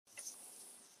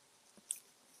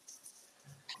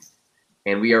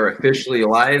and we are officially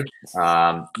live.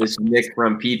 This is Nick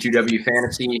from P2W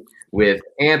Fantasy with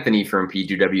Anthony from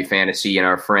P2W Fantasy and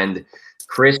our friend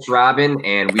Chris Robin,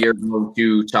 and we are going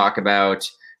to talk about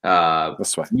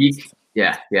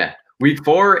week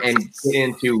 4 and get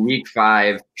into week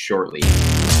 5 shortly.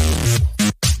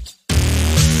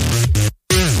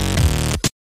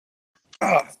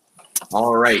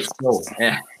 All right, so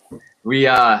we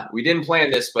didn't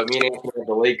plan this, but me and Anthony have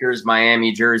the Lakers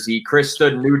Miami jersey. Chris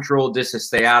stood neutral just to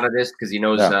stay out of this because he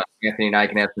knows Anthony and I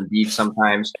can have some beef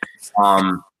sometimes.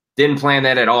 Didn't plan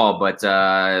that at all, but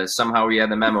somehow we had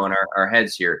the memo in our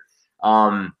heads here.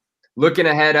 Looking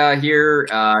ahead here,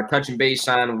 touching base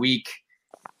on week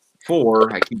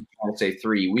 4. I keep trying to say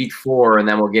 3. Week 4, and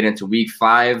then we'll get into week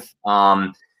 5.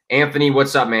 Anthony,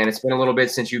 what's up, man? It's been a little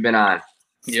bit since you've been on.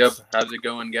 Yep. How's it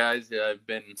going, guys? I've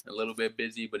been a little bit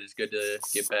busy, but it's good to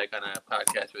get back on a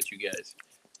podcast with you guys.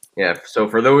 Yeah. So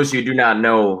for those who do not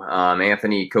know,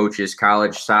 Anthony coaches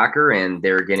college soccer, and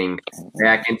they're getting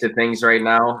back into things right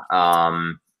now.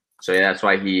 So that's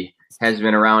why he has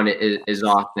been around as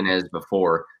often as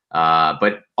before.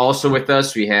 But also with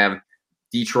us, we have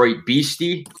Detroit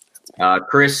Beastie.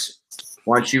 Chris,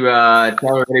 why don't you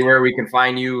tell everybody where we can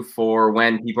find you for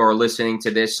when people are listening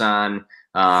to this on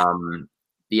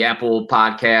the Apple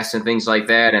podcasts and things like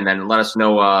that, and then let us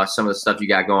know some of the stuff you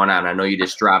got going on. I know you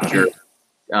just dropped your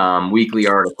weekly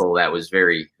article. That was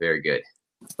very, very good.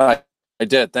 I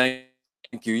did. Thank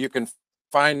you. You can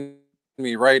find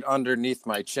me right underneath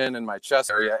my chin and my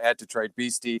chest area at Detroit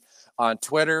Beastie on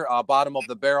Twitter. Bottom of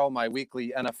the barrel, my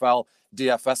weekly NFL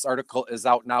DFS article is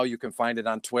out now. You can find it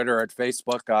on Twitter or at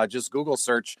Facebook. Just Google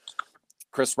search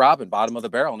Chris Robin, bottom of the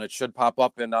barrel, and it should pop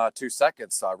up in 2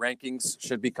 seconds. Rankings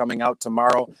should be coming out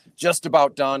tomorrow. Just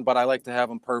about done, but I like to have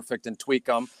them perfect and tweak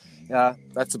them.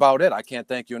 That's about it. I can't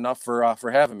thank you enough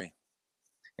for having me.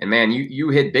 And man, you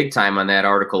hit big time on that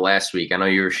article last week. I know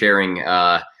you were sharing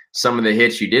some of the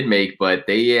hits you did make, but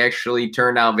they actually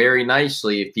turned out very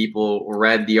nicely if people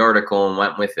read the article and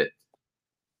went with it.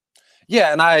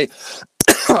 Yeah, and I,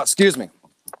 excuse me,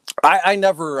 I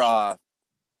never.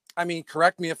 I mean,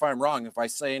 correct me if I'm wrong if I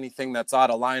say anything that's out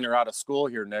of line or out of school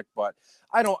here, Nick, but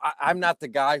I'm not the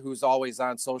guy who's always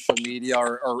on social media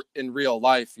or in real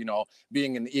life,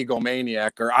 being an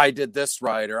egomaniac, or I did this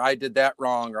right, or I did that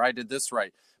wrong, or I did this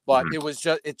right. But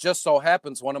it just so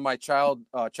happens one of my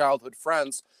childhood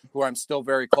friends, who I'm still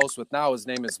very close with now, his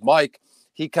name is Mike.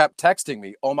 He kept texting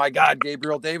me, "Oh my God,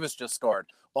 Gabriel Davis just scored.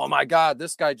 Oh my God,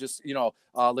 this guy just,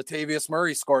 Latavius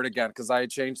Murray scored again," because I had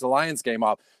changed the Lions game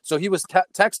up. So he was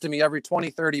texting me every 20,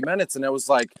 30 minutes. And it was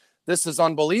like, this is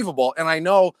unbelievable. And I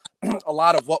know a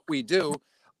lot of what we do,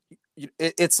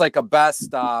 it's like a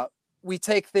best, we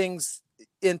take things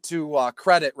into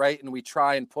credit, right? And we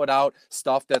try and put out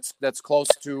stuff that's close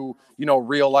to,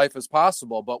 real life as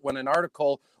possible. But when an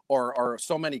article or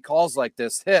so many calls like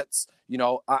this hits,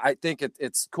 I think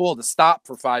it's cool to stop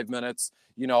for 5 minutes,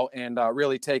 and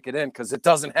really take it in, because it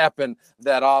doesn't happen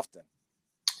that often.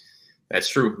 That's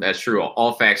true. That's true.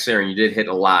 All facts there, and you did hit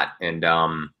a lot, and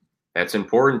that's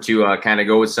important to kind of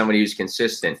go with somebody who's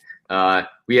consistent.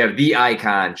 We have the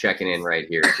icon checking in right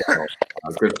here.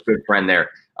 Good friend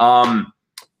there.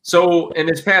 So in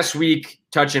this past week,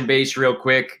 touching base real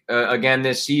quick, again,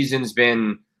 this season's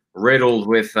been riddled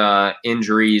with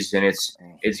injuries, and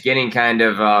it's getting kind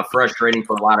of frustrating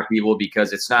for a lot of people,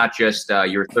 because it's not just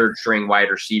your third string wide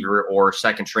receiver or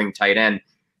second string tight end.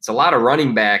 It's a lot of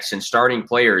running backs and starting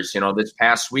players. This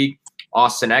past week,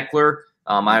 Austin Eckler,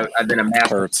 I've been a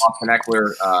massive Austin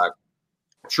Eckler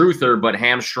truther, but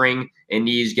hamstring and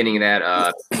knees, getting that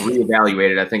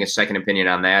reevaluated. I think a second opinion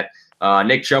on that.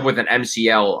 Nick Chubb with an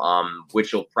MCL,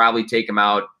 which will probably take him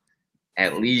out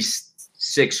at least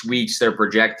 6 weeks. They're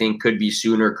projecting, could be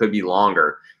sooner, could be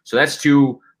longer. So that's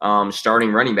 2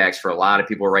 starting running backs for a lot of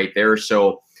people right there.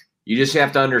 So you just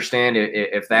have to understand,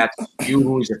 if that's you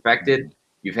who's affected.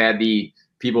 You've had the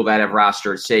people that have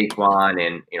rostered Saquon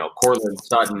and Cortland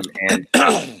Sutton and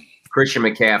Christian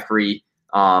McCaffrey,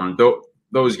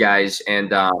 those guys, and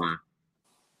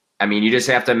you just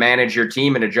have to manage your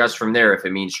team and adjust from there. If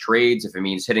it means trades, if it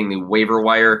means hitting the waiver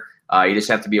wire, you just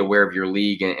have to be aware of your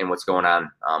league and what's going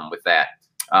on with that.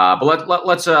 But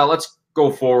let's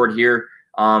go forward here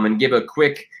and give a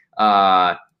quick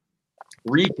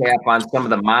recap on some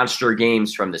of the monster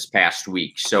games from this past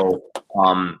week. So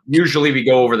usually we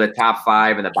go over the top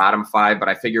 5 and the bottom 5, but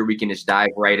I figure we can just dive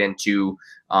right into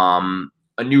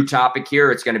a new topic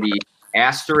here. It's going to be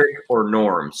Asterisk or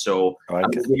Norm. So I'm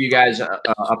going to give you guys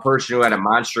a person who had a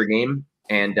monster game,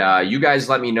 and you guys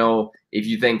let me know if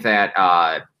you think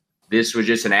that this was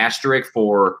just an asterisk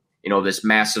for this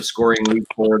massive scoring lead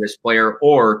for this player,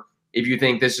 or if you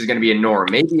think this is going to be a norm.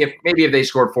 Maybe if they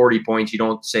scored 40 points, you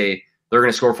don't say they're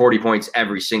going to score 40 points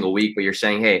every single week, but you're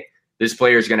saying, hey, this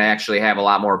player is going to actually have a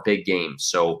lot more big games.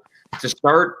 So to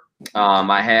start,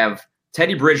 I have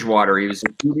Teddy Bridgewater. He was a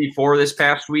QB4 this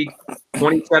past week,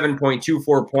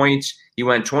 27.24 points. He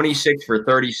went 26 for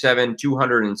 37,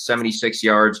 276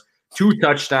 yards, 2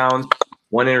 touchdowns,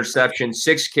 1 interception,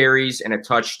 6 carries, and a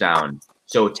touchdown.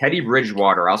 So Teddy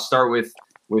Bridgewater, I'll start with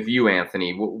you,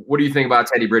 Anthony. What do you think about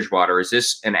Teddy Bridgewater? Is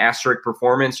this an asterisk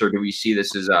performance, or do we see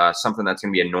this as something that's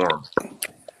going to be a norm?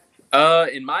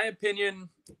 In my opinion,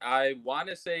 I want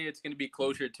to say it's going to be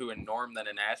closer to a norm than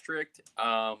an asterisk.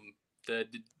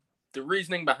 The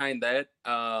reasoning behind that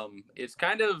is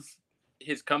kind of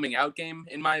his coming out game,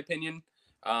 in my opinion.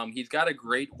 He's got a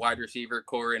great wide receiver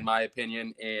core, in my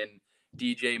opinion, in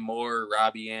DJ Moore,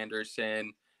 Robbie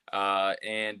Anderson,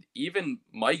 and even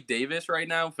Mike Davis right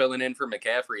now, filling in for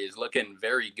McCaffrey, is looking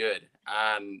very good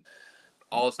on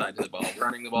all sides of the ball,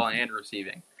 running the ball and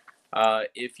receiving.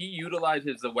 If he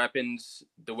utilizes the weapons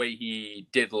the way he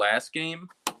did last game,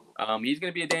 he's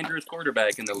going to be a dangerous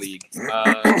quarterback in the league.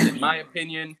 In my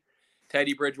opinion,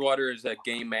 Teddy Bridgewater is a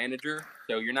game manager,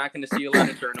 so you're not going to see a lot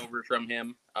of turnovers from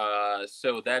him.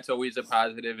 So that's always a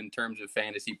positive in terms of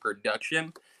fantasy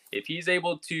production. If he's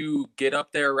able to get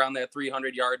up there around that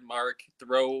 300-yard mark,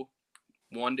 throw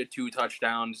 1 to 2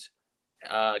 touchdowns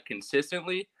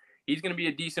consistently, he's going to be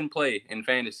a decent play in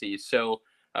fantasy. So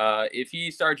if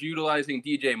he starts utilizing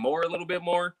DJ Moore a little bit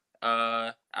more,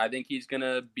 I think he's going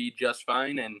to be just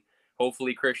fine. And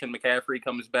hopefully Christian McCaffrey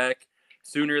comes back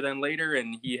sooner than later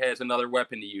and he has another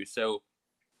weapon to use. So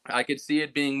I could see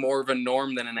it being more of a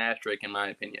norm than an asterisk, in my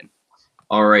opinion.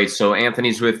 All right, so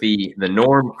Anthony's with the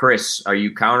norm. Chris, are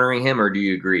you countering him or do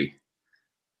you agree?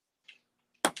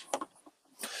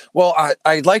 Well,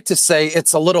 I'd like to say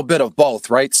it's a little bit of both,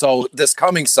 right? So this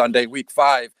coming Sunday, week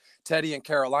 5, Teddy and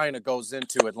Carolina goes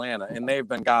into Atlanta, and they've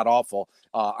been god-awful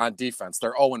on defense.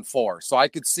 They're 0-4. So I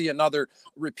could see another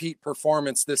repeat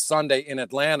performance this Sunday in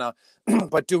Atlanta.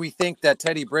 But do we think that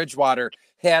Teddy Bridgewater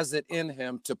has it in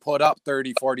him to put up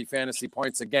 30, 40 fantasy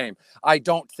points a game? I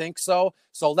don't think so.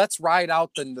 So let's ride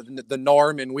out the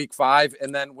norm in week 5.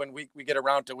 And then when we get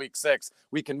around to week 6,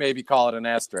 we can maybe call it an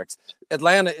asterisk.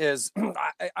 Atlanta is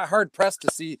I hard pressed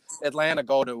to see Atlanta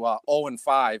go to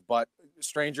 0-5, but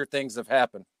stranger things have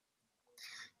happened.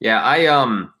 Yeah,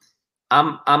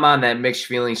 I'm on that mixed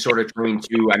feeling sort of between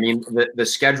two. I mean, the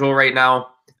schedule right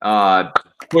now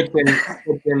puts in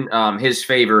his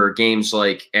favor games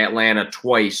like Atlanta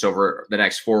twice over the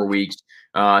next 4 weeks.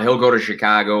 He'll go to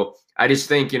Chicago. I just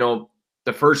think,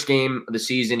 the first game of the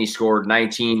season, he scored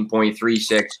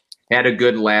 19.36, had a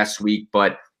good last week,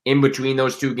 but in between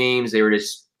those 2 games, they were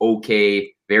just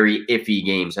okay, very iffy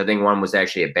games. I think one was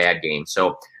actually a bad game.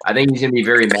 So I think he's going to be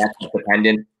very matchup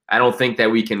dependent. I don't think that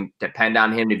we can depend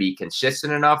on him to be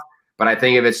consistent enough, but I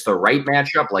think if it's the right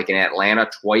matchup, like in Atlanta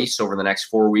twice over the next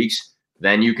 4 weeks,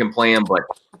 then you can play him. But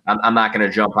I'm not going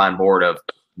to jump on board of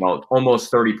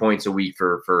almost 30 points a week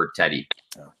for Teddy.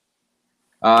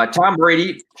 Tom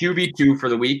Brady, QB2 for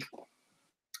the week.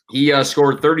 He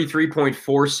scored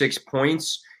 33.46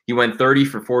 points. He went 30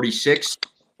 for 46,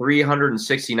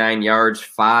 369 yards,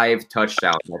 5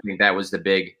 touchdowns. I think that was the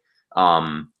big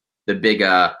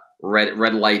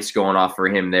red lights going off for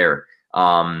him there.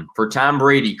 For Tom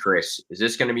Brady, Chris, is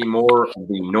this going to be more of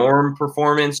the norm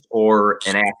performance or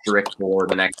an asterisk for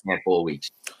the next handful of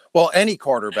weeks? Well, any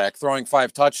quarterback throwing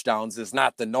 5 touchdowns is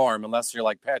not the norm unless you're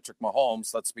like Patrick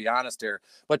Mahomes. Let's be honest here.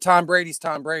 But Tom Brady's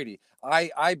Tom Brady.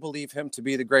 I believe him to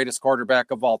be the greatest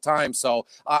quarterback of all time. So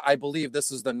I believe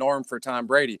this is the norm for Tom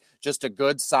Brady. Just a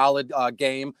good, solid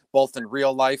game, both in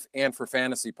real life and for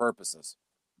fantasy purposes.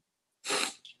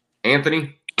 Anthony,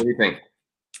 what do you think?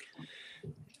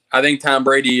 I think Tom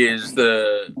Brady is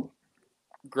the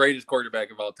greatest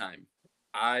quarterback of all time.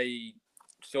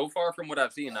 So far from what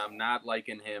I've seen, I'm not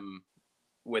liking him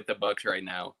with the Bucs right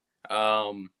now.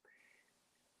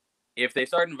 If they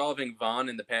start involving Vaughn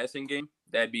in the passing game,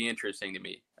 that'd be interesting to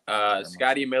me.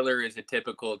 Scotty Miller is a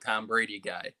typical Tom Brady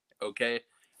guy, okay?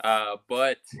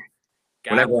 But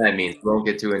whatever that means, we won't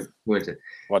get too into.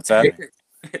 What's that?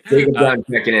 Jacob John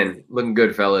checking in. Looking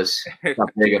good, fellas.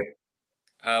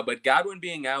 But Godwin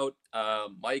being out,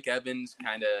 Mike Evans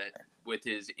kind of with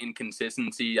his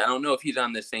inconsistency. I don't know if he's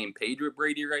on the same page with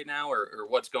Brady right now or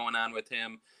what's going on with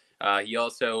him. He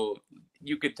also,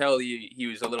 you could tell he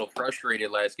was a little frustrated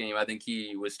last game. I think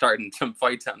he was starting some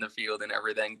fights on the field and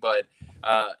everything. But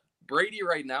Brady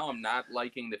right now, I'm not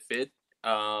liking the fit.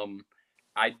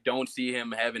 I don't see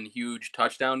him having huge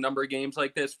touchdown number games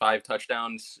like this. 5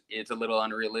 touchdowns, it's a little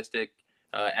unrealistic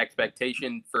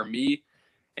expectation for me.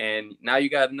 And now you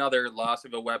got another loss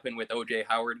of a weapon with OJ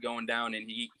Howard going down, and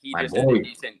he My just had boy.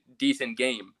 a decent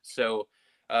game. So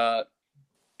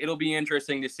it'll be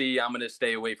interesting to see. I'm going to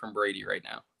stay away from Brady right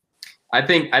now. I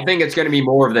think it's going to be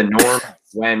more of the norm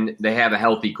when they have a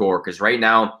healthy core, because right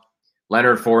now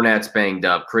Leonard Fournette's banged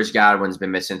up. Chris Godwin's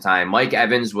been missing time. Mike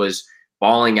Evans was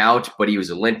balling out, but he was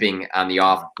limping on the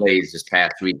off plays this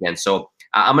past weekend. So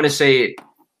I'm going to say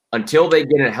until they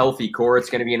get a healthy core, it's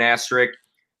going to be an asterisk.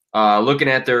 Looking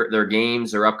at their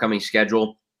games, their upcoming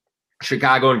schedule,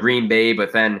 Chicago and Green Bay,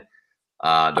 but then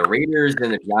the Raiders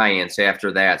and the Giants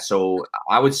after that. So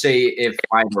I would say if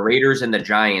by the Raiders and the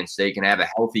Giants, they can have a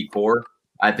healthy core,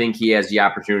 I think he has the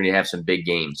opportunity to have some big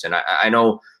games. And I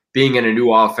know being in a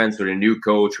new offense with a new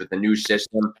coach, with a new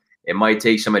system, it might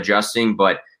take some adjusting,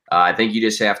 but I think you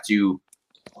just have to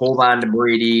hold on to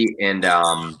Brady and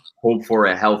hope for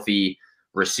a healthy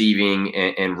receiving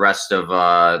and rest of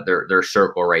their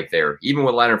circle right there. Even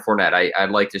with Leonard Fournette, I'd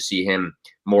like to see him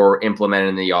more implemented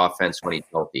in the offense when he's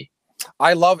healthy.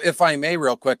 I love, if I may,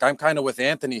 real quick, I'm kind of with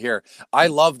Anthony here. I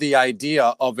love the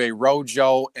idea of a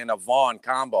Rojo and a Vaughn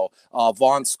combo.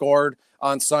 Vaughn scored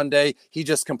on Sunday. He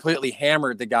just completely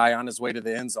hammered the guy on his way to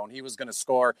the end zone. He was going to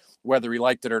score whether he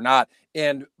liked it or not.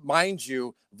 And mind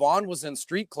you, Vaughn was in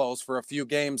street clothes for a few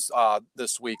games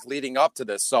this week leading up to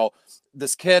this. So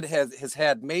this kid has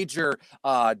had major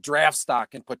draft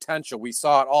stock and potential. We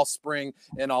saw it all spring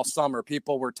and all summer.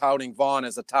 People were touting Vaughn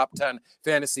as a top 10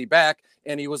 fantasy back,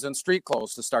 and he was in street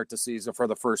clothes to start the season for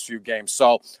the first few games.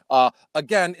 So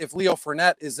again, if Leo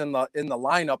Fournette is in the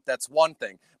lineup, that's one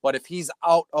thing. But if he's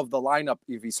out of the lineup,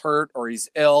 if he's hurt or he's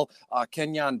ill,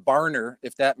 Kenyon Barner,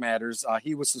 if that matters,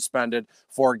 he was suspended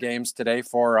 4 games today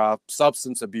for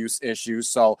substance abuse issues.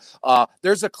 So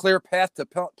there's a clear path to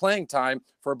playing time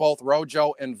for both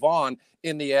Rojo and Vaughn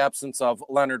in the absence of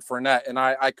Leonard Fournette. And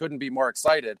I couldn't be more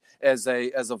excited as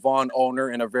a Vaughn owner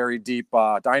in a very deep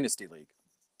dynasty league.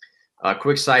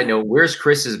 Quick side note, where's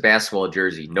Chris's basketball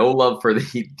jersey? No love for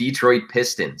the Detroit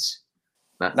Pistons.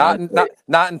 Not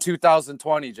in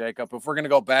 2020, Jacob. If we're going to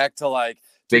go back to like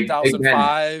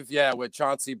 2005, yeah, with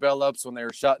Chauncey Billups when they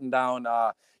were shutting down,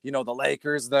 the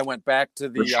Lakers, then went back to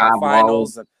the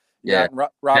finals. And,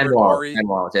 Robert Horry.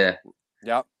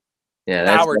 Yeah. Yeah,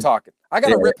 now we're talking. I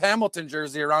got a Rip Hamilton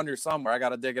jersey around here somewhere. I got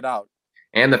to dig it out.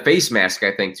 And the face mask,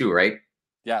 I think, too, right?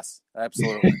 Yes,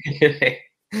 absolutely.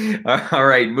 All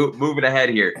right, moving ahead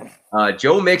here.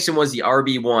 Joe Mixon was the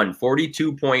RB1,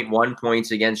 42.1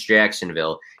 points against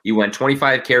Jacksonville. He went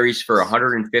 25 carries for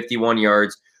 151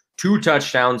 yards, 2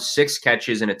 touchdowns, 6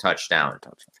 catches, and a touchdown.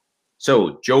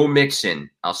 So, Joe Mixon,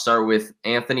 I'll start with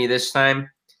Anthony this time.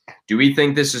 Do we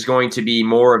think this is going to be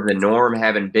more of the norm,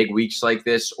 having big weeks like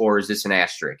this, or is this an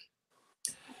asterisk?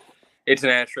 It's an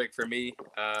asterisk for me.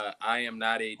 I am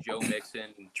not a Joe Mixon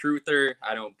truther.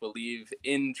 I don't believe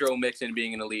in Joe Mixon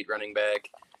being an elite running back.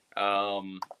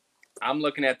 I'm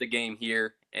looking at the game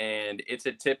here, and it's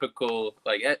a typical,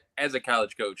 like, as a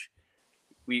college coach,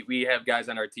 we have guys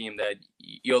on our team that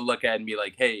you'll look at and be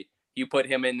like, hey, you put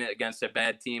him in against a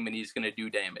bad team, and he's going to do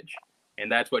damage.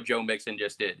 And that's what Joe Mixon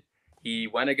just did. He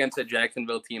went against a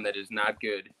Jacksonville team that is not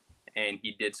good, and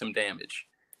he did some damage.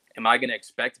 Am I going to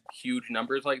expect huge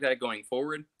numbers like that going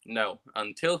forward? No.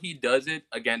 Until he does it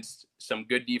against some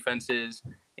good defenses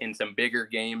in some bigger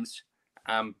games,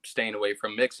 I'm staying away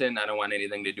from Mixon. I don't want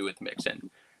anything to do with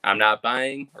Mixon. I'm not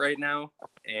buying right now.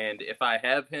 And if I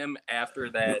have him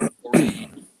after that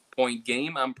 40-point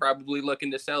game, I'm probably looking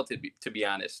to sell, to be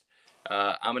honest.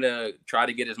 I'm going to try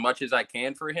to get as much as I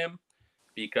can for him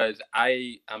because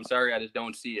I'm sorry, I just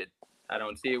don't see it. I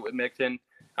don't see it with Mixon.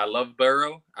 I love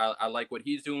Burrow. I like what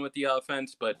he's doing with the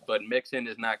offense, but Mixon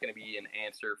is not going to be an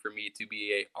answer for me to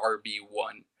be a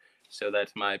RB1. So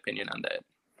that's my opinion on that.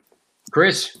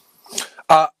 Chris?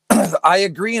 I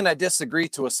agree and I disagree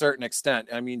to a certain extent.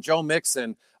 I mean, Joe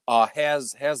Mixon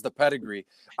has the pedigree.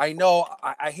 I know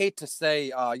I hate to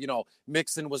say,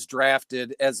 Mixon was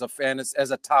drafted as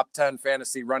a top 10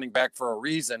 fantasy running back for a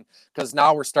reason, because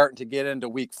now we're starting to get into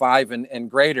week 5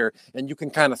 and greater, and you can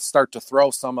kind of start to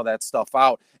throw some of that stuff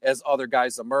out as other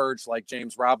guys emerge, like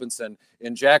James Robinson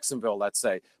in Jacksonville, let's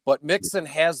say. But Mixon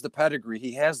has the pedigree.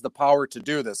 He has the power to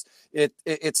do this.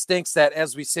 It stinks that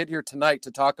as we sit here tonight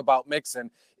to talk about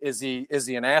Mixon, is he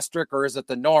an asterisk or is it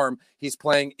the norm? He's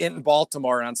playing in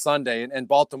Baltimore on Sunday, and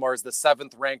Baltimore is the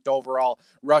 7th ranked overall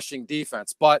rushing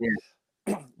defense. But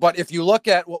if you look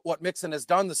at what Mixon has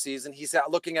done this season,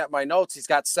 looking at my notes, he's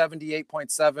got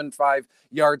 78.75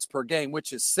 yards per game,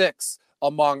 which is 6th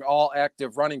among all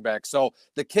active running backs. So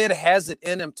the kid has it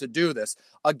in him to do this.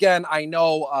 Again, I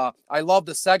know I love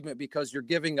the segment because you're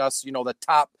giving us, the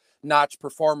notch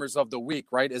performers of the week,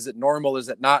 right? Is it normal? Is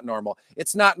it not normal?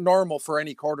 It's not normal for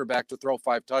any quarterback to throw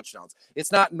 5 touchdowns.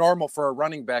 It's not normal for a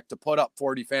running back to put up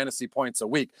 40 fantasy points a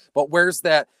week. But where's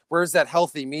that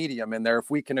healthy medium in there? If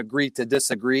we can agree to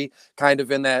disagree, kind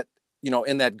of in that,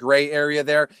 in that gray area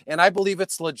there. And I believe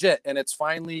it's legit, and it's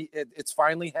finally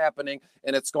happening,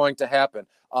 and it's going to happen.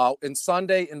 In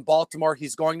Sunday in Baltimore,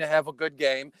 he's going to have a good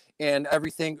game, and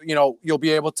everything, you'll be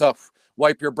able to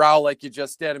wipe your brow like you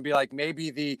just did and be like,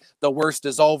 maybe the worst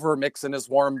is over. Mixon is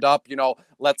warmed up,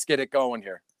 let's get it going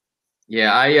here.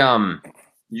 Yeah,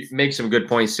 you make some good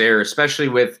points there, especially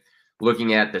with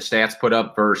looking at the stats put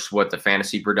up versus what the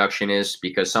fantasy production is,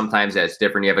 because sometimes that's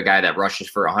different. You have a guy that rushes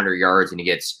for 100 yards and he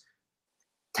gets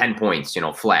 10 points,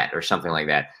 flat or something like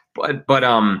that. But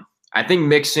I think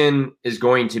Mixon is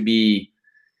going to be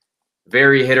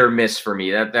very hit or miss for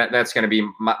me. That's going to be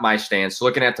my stance.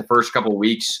 Looking at the first couple of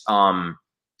weeks, 6.1,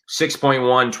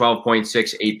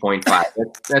 12.6, 8.5.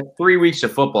 That's 3 weeks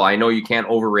of football. I know you can't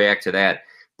overreact to that.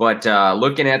 But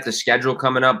looking at the schedule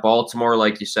coming up, Baltimore,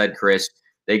 like you said, Chris,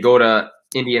 they go to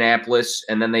Indianapolis,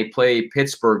 and then they play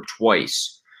Pittsburgh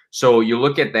twice. So you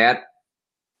look at that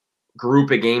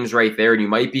group of games right there, and you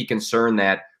might be concerned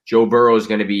that Joe Burrow is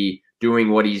going to be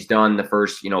doing what he's done the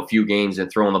first few games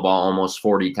and throwing the ball almost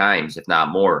 40 times, if not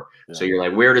more. Yeah. So you're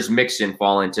like, where does Mixon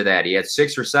fall into that? He had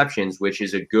 6 receptions, which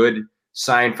is a good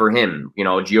sign for him.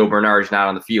 Gio Bernard's not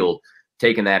on the field,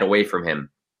 taking that away from him.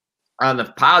 On the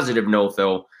positive note,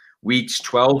 though, weeks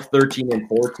 12, 13, and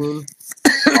 14,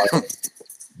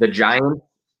 the Giants,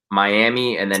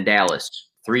 Miami, and then Dallas,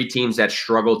 3 teams that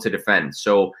struggle to defend.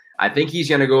 So I think he's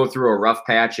going to go through a rough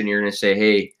patch, and you're going to say,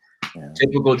 hey,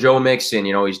 typical Joe Mixon,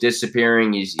 he's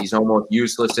disappearing. He's almost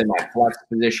useless in that flex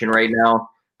position right now.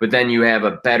 But then you have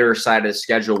a better side of the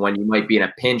schedule when you might be in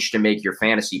a pinch to make your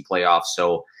fantasy playoffs.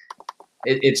 So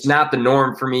it's not the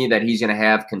norm for me that he's going to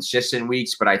have consistent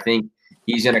weeks, but I think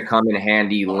he's going to come in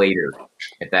handy later,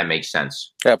 if that makes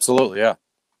sense. Absolutely, yeah.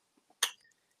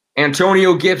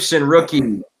 Antonio Gibson,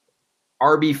 rookie,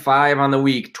 RB5 on the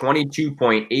week,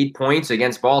 22.8 points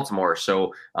against Baltimore.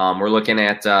 So we're looking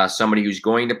at somebody who's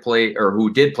going to play, or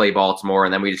who did play Baltimore,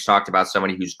 and then we just talked about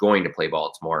somebody who's going to play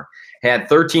Baltimore. Had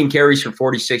 13 carries for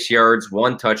 46 yards,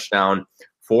 1 touchdown,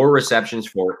 4 receptions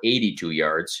for 82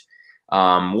 yards.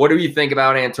 What do you think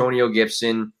about Antonio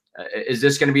Gibson? Is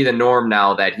this going to be the norm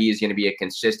now that he is going to be a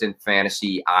consistent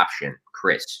fantasy option,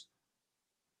 Chris?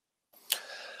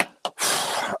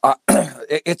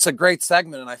 It's a great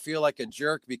segment, and I feel like a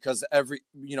jerk because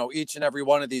each and every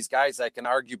one of these guys, I can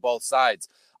argue both sides.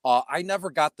 I never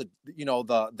got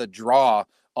the draw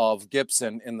of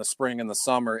Gibson in the spring and the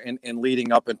summer and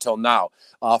leading up until now.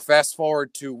 Fast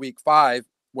forward to week 5,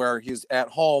 where he's at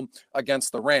home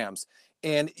against the Rams.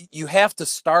 And you have to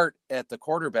start at the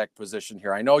quarterback position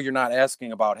here. I know you're not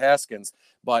asking about Haskins,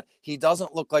 but he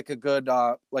doesn't look like a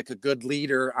good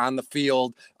leader on the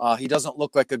field. He doesn't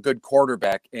look like a good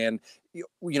quarterback. And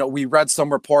we read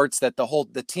some reports that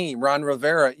the team, Ron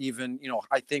Rivera even,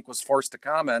 I think was forced to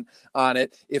comment on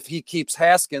it. If he keeps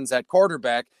Haskins at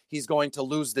quarterback, he's going to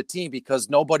lose the team because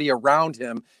nobody around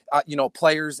him,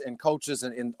 players and coaches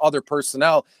and other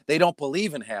personnel, they don't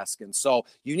believe in Haskins. So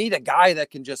you need a guy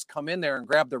that can just come in there and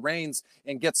grab the reins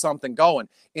and get something going.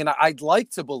 And I'd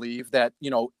like to believe that,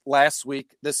 last week,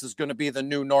 this is going to be the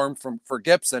new norm for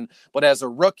Gibson. But as a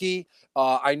rookie,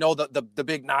 I know that the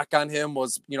big knock on him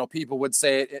was, people would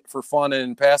say it for fun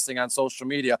and passing on social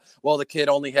media. Well, the kid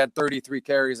only had 33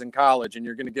 carries in college, and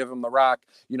you're going to give him the rock,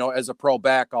 as a pro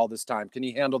back all this time. Can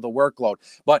he handle the workload?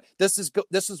 But this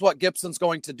is what Gibson's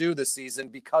going to do this season,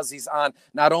 because he's on,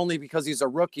 not only because he's a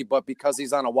rookie, but because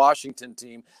he's on a Washington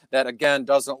team that, again,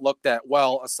 doesn't look that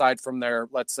well aside from their,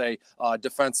 let's say,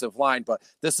 defensive line. But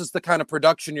this is the kind of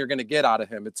production you're going to get out of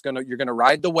him. You're going to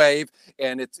ride the wave,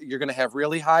 and you're going to have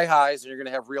really high highs and you're going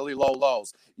to have really low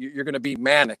lows. You're going to be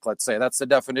manic, let's say. That's the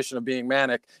definition of being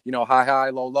manic, high,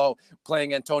 low, low,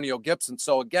 playing Antonio Gibson.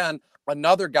 So again,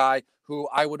 another guy who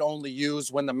I would only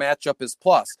use when the matchup is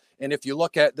plus. And if you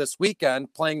look at this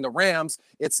weekend playing the Rams,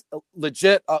 it's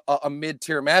legit a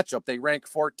mid-tier matchup. They rank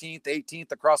 14th,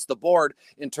 18th across the board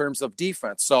in terms of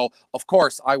defense. So, of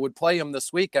course, I would play him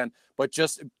this weekend, but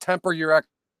just temper your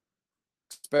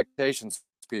expectations,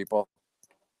 people.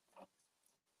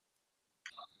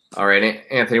 All right,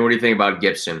 Anthony, what do you think about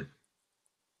Gibson?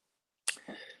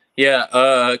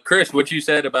 Yeah, Chris, what you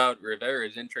said about Rivera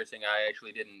is interesting. I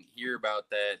actually didn't hear about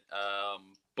that,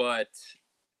 but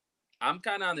I'm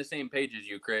kind of on the same page as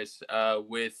you, Chris.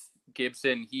 With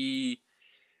Gibson, he's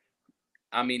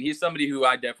somebody who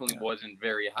I definitely wasn't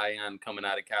very high on coming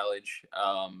out of college.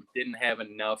 Didn't have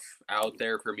enough out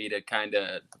there for me to kind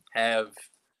of have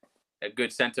a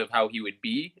good sense of how he would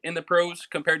be in the pros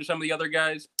compared to some of the other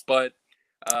guys. But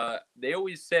they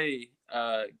always say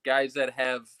guys that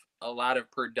have a lot of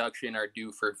production are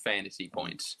due for fantasy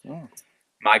points. Oh.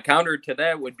 My counter to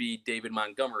that would be David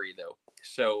Montgomery, though.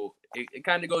 So it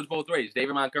kind of goes both ways.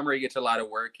 David Montgomery gets a lot of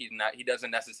work. He doesn't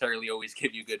necessarily always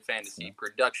give you good fantasy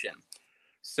production.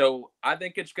 So I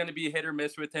think it's going to be hit or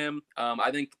miss with him. I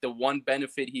think the one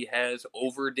benefit he has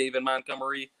over David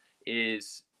Montgomery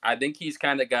is I think he's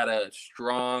kind of got a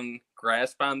strong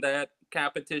grasp on that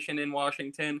competition in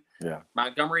Washington. Yeah.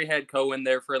 Montgomery had Cohen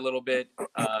there for a little bit.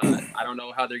 I don't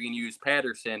know how they're going to use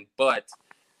Patterson, but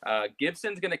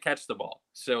Gibson's going to catch the ball.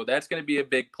 So that's going to be a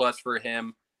big plus for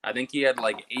him. I think he had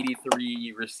like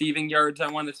 83 receiving yards, I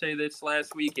want to say, this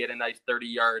last week. He had a nice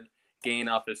 30-yard gain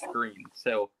off a screen.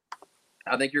 So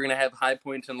I think you're going to have high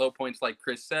points and low points like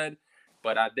Chris said,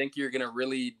 but I think you're going to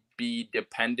really be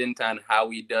dependent on how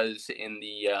he does in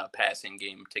the passing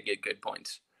game to get good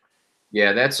points.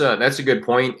 Yeah, that's a good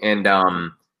point, and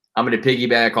I'm going to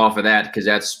piggyback off of that because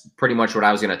that's pretty much what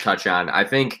I was going to touch on. I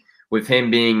think with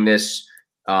him being this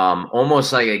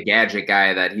almost like a gadget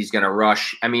guy that he's going to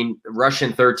rush. I mean,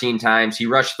 rushing 13 times. He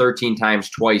rushed 13 times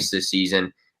twice this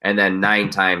season and then 9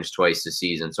 times twice this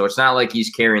season. So it's not like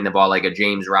he's carrying the ball like a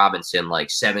James Robinson like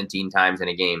 17 times in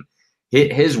a game.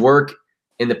 His work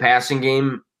in the passing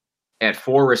game at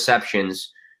 4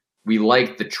 receptions, we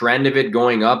like the trend of it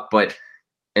going up, but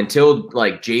until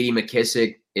like J.D.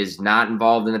 McKissick is not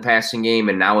involved in the passing game,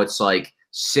 and now it's like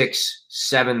 6,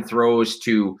 7 throws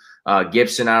to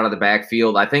Gibson out of the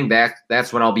backfield, I think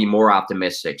that's when I'll be more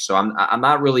optimistic. So I'm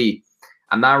not really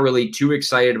too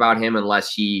excited about him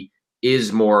unless he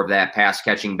is more of that pass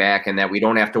catching back and that we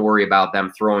don't have to worry about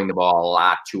them throwing the ball a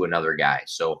lot to another guy.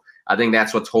 So I think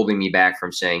that's what's holding me back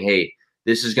from saying, hey,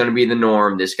 this is going to be the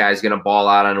norm. This guy's going to ball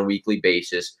out on a weekly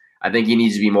basis. I think he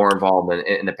needs to be more involved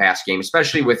in the pass game,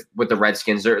 especially with the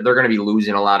Redskins. They're going to be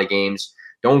losing a lot of games.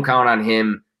 Don't count on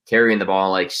him carrying the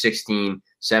ball like 16,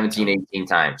 17, 18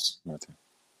 times.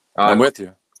 I'm with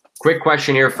you. Quick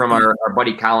question here from our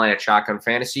buddy Colin at Shotgun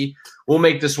Fantasy. We'll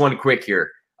make this one quick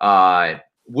here.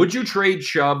 Would you trade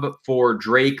Chubb for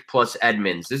Drake plus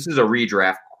Edmonds? This is a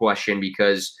redraft question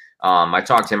because I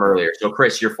talked to him earlier. So,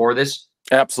 Chris, you're for this?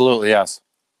 Absolutely, yes.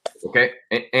 Okay.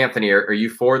 Anthony, are you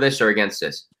for this or against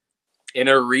this? In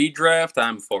a redraft,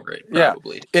 I'm for it,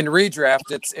 probably. Yeah. In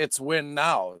redraft, it's win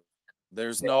now.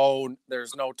 There's no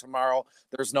tomorrow.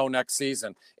 There's no next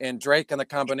season. And Drake and the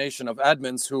combination of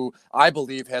Edmonds, who I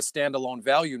believe has standalone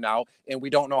value now, and we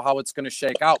don't know how it's going to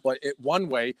shake out. But one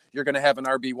way, you're going to have an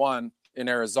RB1 in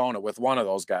Arizona with one of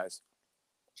those guys.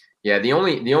 Yeah, the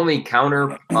only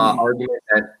counter argument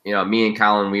that me and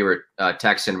Colin, we were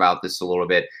texting about this a little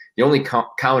bit. The only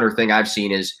counter thing I've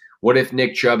seen is, what if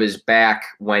Nick Chubb is back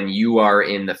when you are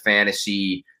in the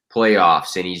fantasy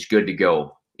playoffs and he's good to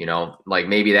go? Like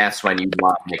maybe that's when you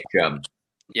want Nick Chubb.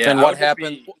 Yeah. And what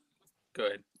happened?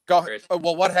 Good. Go ahead.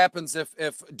 Well, what happens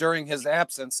if during his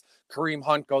absence, Kareem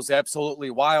Hunt goes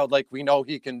absolutely wild, like we know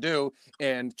he can do,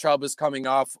 and Chubb is coming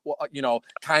off,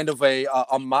 kind of a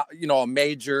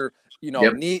major,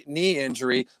 knee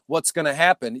injury? What's going to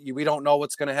happen? We don't know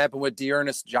what's going to happen with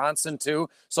Dearness Johnson too.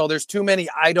 So there's too many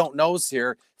I don't knows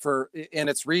here in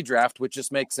its redraft, which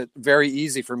just makes it very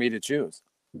easy for me to choose.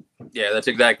 Yeah, that's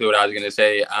exactly what I was going to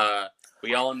say.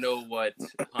 We all know what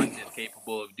Hunt is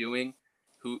capable of doing.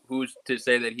 Who's to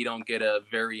say that he don't get a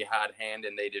very hot hand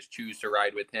and they just choose to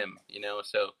ride with him?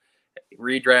 So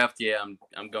redraft, yeah,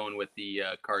 I'm going with the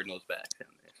Cardinals back.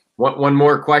 One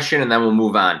more question and then we'll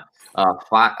move on.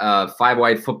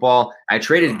 5-wide football. I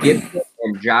traded Gibson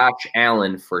and Josh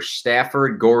Allen for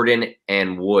Stafford, Gordon,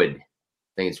 and Wood.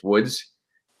 I think it's Woods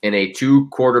in a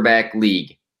 2-quarterback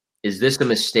league. Is this a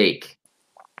mistake?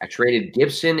 I traded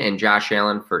Gibson and Josh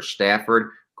Allen for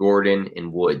Stafford, Gordon,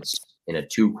 and Woods in a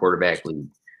 2-quarterback league.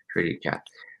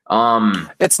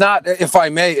 It's not, if I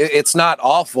may, it's not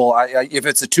awful. If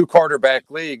it's a 2-quarterback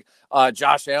league,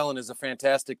 Josh Allen is a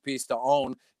fantastic piece to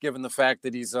own, given the fact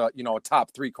that he's a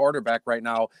top 3 quarterback right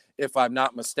now, if I'm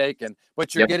not mistaken.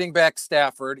 But you're getting back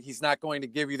Stafford. He's not going to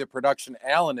give you the production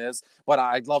Allen is, but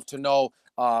I'd love to know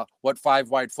what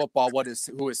 5-wide football,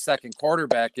 who his second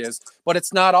quarterback is. But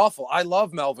it's not awful. I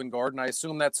love Melvin Gordon. I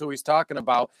assume that's who he's talking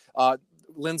about.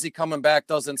 Lindsey coming back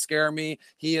doesn't scare me.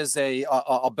 He is a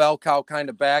bell cow kind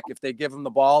of back if they give him the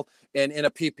ball. And in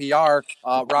a PPR,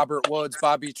 Robert Woods,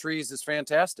 Bobby Trees is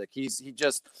fantastic.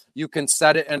 You can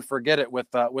set it and forget it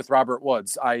with Robert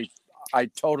Woods. I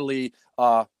totally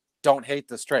don't hate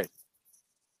this trade.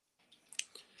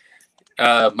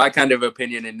 My kind of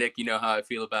opinion, and Nick, you know how I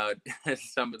feel about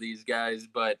some of these guys,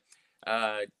 but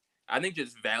I think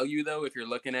just value, though, if you're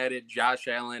looking at it, Josh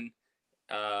Allen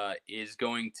is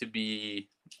going to be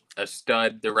a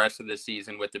stud the rest of the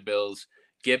season with the Bills.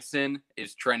 Gibson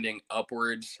is trending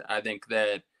upwards. I think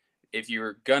that if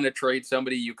you're going to trade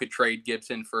somebody, you could trade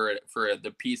Gibson for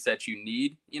the piece that you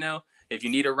need. If you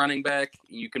need a running back,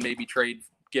 you can maybe trade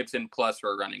Gibson plus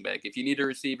for a running back. If you need a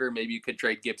receiver, maybe you could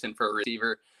trade Gibson for a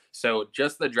receiver. So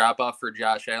just the drop off for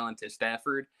Josh Allen to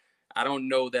Stafford, I don't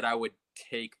know that I would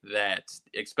take that,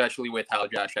 especially with how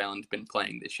Josh Allen's been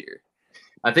playing this year.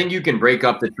 I think you can break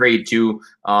up the trade too.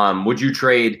 Would you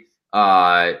trade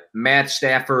Matt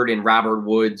Stafford and Robert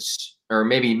Woods, or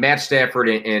maybe Matt Stafford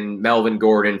and Melvin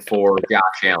Gordon for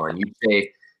Josh Allen? You'd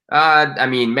say,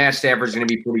 Matt Stafford's going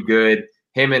to be pretty good.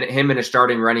 Him and a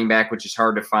starting running back, which is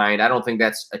hard to find. I don't think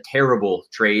that's a terrible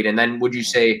trade. And then would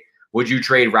you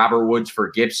trade Robert Woods for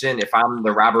Gibson? If I'm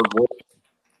the Robert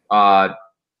Woods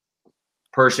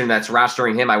person that's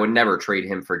rostering him, I would never trade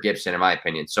him for Gibson, in my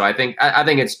opinion. So I think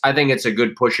it's a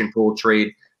good push and pull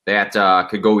trade that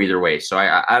could go either way. So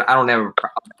I don't have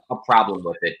a problem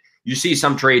with it. You see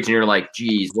some trades and you're like,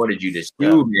 geez, what did you just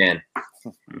do, man?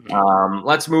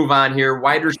 Let's move on here.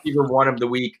 Wide receiver 1 of the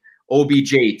week,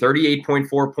 OBJ,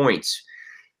 38.4 points.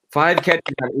 5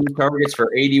 catches on 8 targets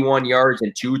for 81 yards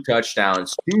and 2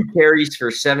 touchdowns. 2 carries for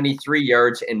 73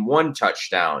 yards and 1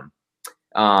 touchdown.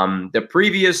 The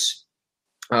previous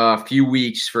few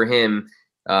weeks for him,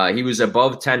 he was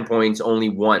above 10 points only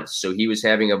once, so he was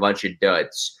having a bunch of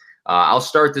duds. I'll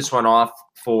start this one off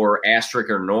for Asterisk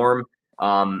or Norm.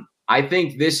 I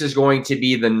think this is going to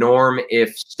be the norm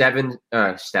if Kevin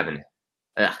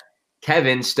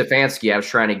Stefanski, I was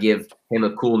trying to give him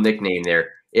a cool nickname there.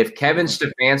 If Kevin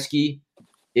Stefanski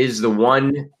is the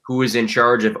one who is in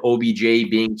charge of OBJ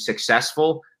being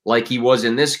successful, like he was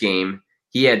in this game,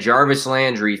 he had Jarvis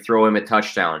Landry throw him a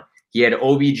touchdown. He had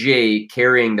OBJ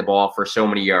carrying the ball for so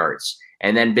many yards,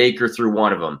 and then Baker threw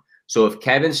one of them. So if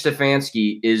Kevin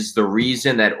Stefanski is the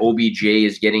reason that OBJ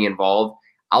is getting involved,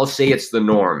 I'll say it's the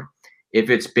norm. If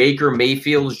it's Baker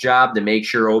Mayfield's job to make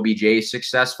sure OBJ is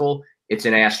successful, it's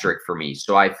an asterisk for me.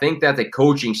 So I think that the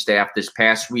coaching staff this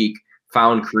past week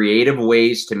found creative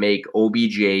ways to make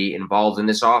OBJ involved in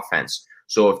this offense.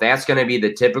 So if that's going to be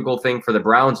the typical thing for the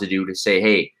Browns to do, to say,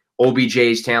 hey, OBJ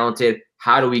is talented,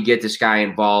 how do we get this guy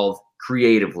involved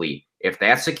creatively? If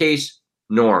that's the case,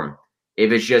 norm.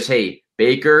 If it's just, hey,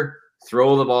 Baker,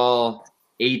 throw the ball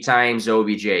 8 times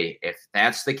OBJ. If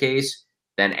that's the case,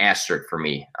 then asterisk for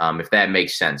me, if that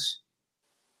makes sense.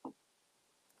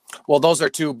 Well, those are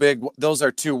two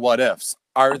what ifs.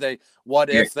 Are they? What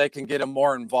if they can get him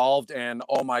more involved? And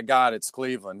oh my God, it's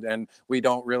Cleveland, and we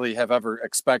don't really have ever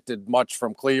expected much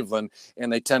from Cleveland,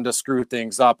 and they tend to screw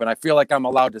things up. And I feel like I'm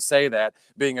allowed to say that,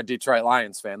 being a Detroit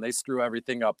Lions fan, they screw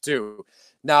everything up too.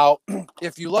 Now,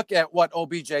 if you look at what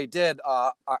OBJ did,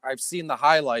 I've seen the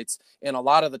highlights, and a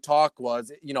lot of the talk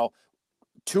was,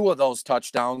 2 of those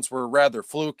touchdowns were rather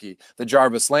fluky. The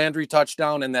Jarvis Landry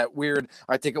touchdown and that weird,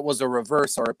 I think it was a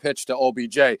reverse or a pitch to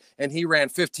OBJ. And he ran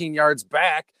 15 yards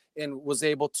back and was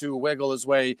able to wiggle his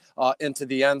way into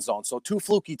the end zone. So 2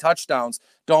 fluky touchdowns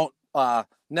don't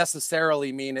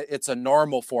necessarily mean it's a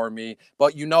normal for me.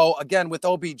 But, again, with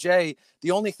OBJ,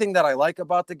 the only thing that I like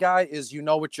about the guy is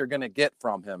what you're going to get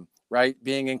from him. Right?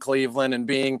 Being in Cleveland and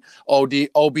being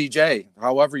OBJ,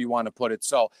 however you want to put it.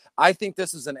 So I think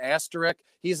this is an asterisk.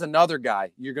 He's another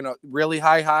guy. You're going to really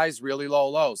high highs, really low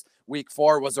lows. Week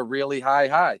 4 was a really high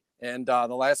high. And the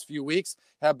last few weeks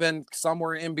have been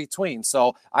somewhere in between.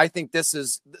 So I think this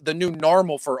is the new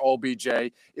normal for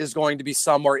OBJ, is going to be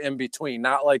somewhere in between,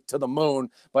 not like to the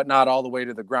moon, but not all the way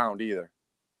to the ground either.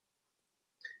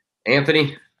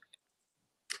 Anthony?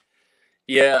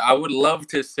 Yeah, I would love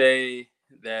to say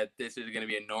that this is going to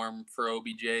be a norm for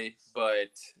OBJ, but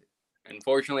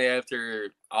unfortunately, after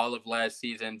all of last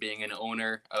season being an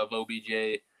owner of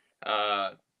OBJ,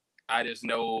 I just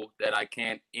know that I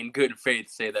can't, in good faith,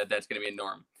 say that that's going to be a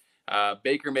norm.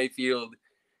 Baker Mayfield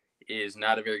is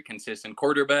not a very consistent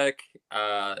quarterback.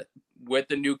 With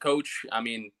the new coach,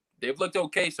 they've looked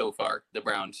okay so far, the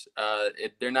Browns.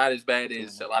 They're not as bad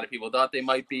as a lot of people thought they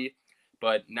might be,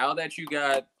 but now that you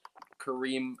got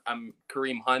Kareem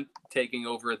Hunt taking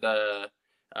over the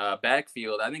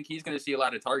backfield, I think he's going to see a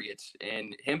lot of targets,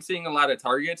 and him seeing a lot of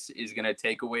targets is going to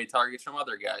take away targets from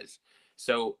other guys.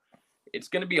 So it's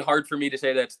going to be hard for me to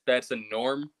say that's a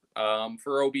norm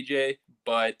for OBJ,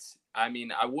 but I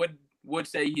would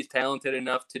say he's talented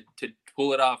enough to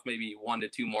pull it off maybe 1 to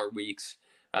 2 more weeks,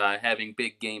 having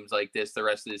big games like this the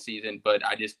rest of the season, but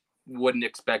I just wouldn't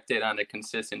expect it on a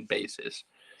consistent basis.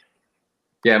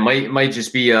 Yeah, might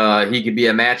just be he could be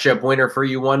a matchup winner for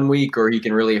you one week, or he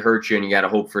can really hurt you, and you got to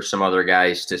hope for some other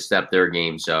guys to step their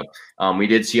games up. We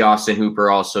did see Austin Hooper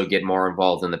also get more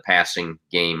involved in the passing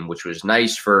game, which was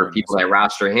nice for people that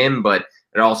roster him, but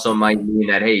it also might mean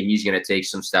that, hey, he's going to take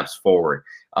some steps forward.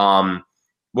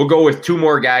 We'll go with two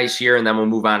more guys here, and then we'll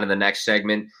move on to the next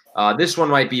segment. This one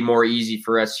might be more easy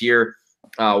for us here.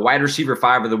 Wide receiver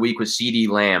 5 of the week was CeeDee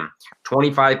Lamb,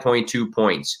 25.2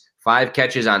 points. 5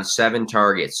 catches on 7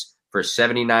 targets for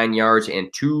 79 yards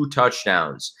and 2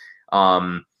 touchdowns.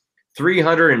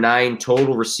 309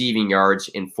 total receiving yards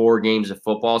in 4 games of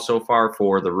football so far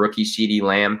for the rookie CeeDee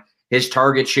Lamb. His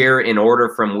target share in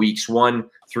order from weeks 1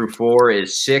 through 4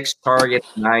 is 6 targets,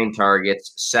 9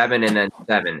 targets, 7, and then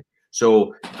 7.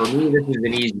 So for me, this is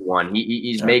an easy one.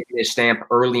 He's making his stamp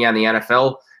early on the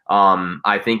NFL.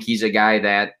 I think he's a guy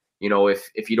that, you know, if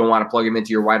you don't want to plug him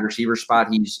into your wide receiver spot,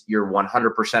 he's your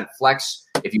 100% flex.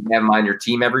 If you have him on your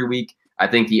team every week, I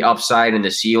think the upside and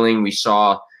the ceiling we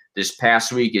saw this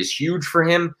past week is huge for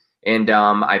him. And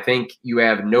I think you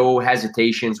have no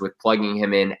hesitations with plugging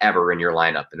him in ever in your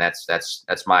lineup. And that's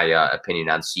my opinion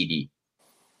on CD.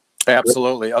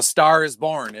 Absolutely. A star is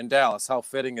born in Dallas. How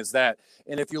fitting is that?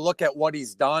 And if you look at what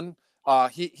he's done,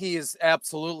 he is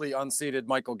absolutely unseated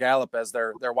Michael Gallup as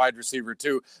their wide receiver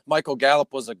too. Michael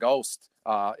Gallup was a ghost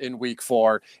in week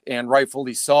 4, and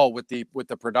rightfully so with the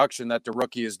production that the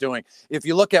rookie is doing. If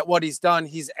you look at what he's done,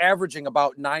 he's averaging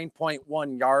about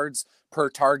 9.1 yards per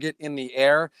target in the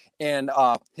air. And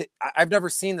I've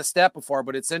never seen the stat before,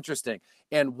 but it's interesting.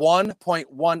 And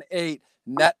 1.18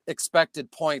 net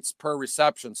expected points per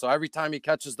reception. So every time he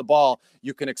catches the ball,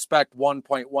 you can expect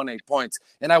 1.18 points.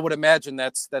 And I would imagine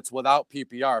that's without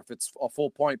PPR. If it's a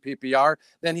full point PPR,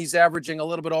 then he's averaging a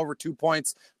little bit over 2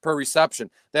 points per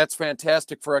reception. That's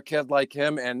fantastic for a kid like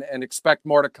him, and expect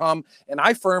more to come. And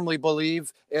I firmly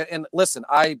believe, and listen,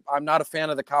 I'm not a fan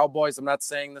of the Cowboys. I'm not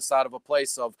saying this out of a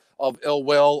place of ill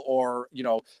will or, you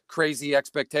know, crazy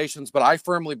expectations, but I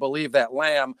firmly believe that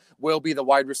Lamb will be the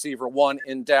wide receiver 1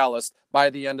 in Dallas by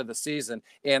the end of the season.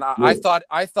 And I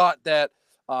thought that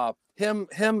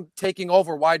him taking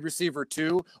over wide receiver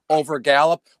 2 over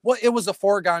Gallup, well, it was a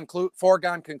foregone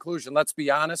conclusion. Let's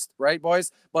be honest, right,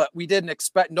 boys? But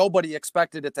nobody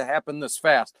expected it to happen this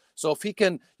fast. So if he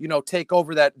can, you know, take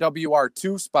over that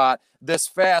WR2 spot this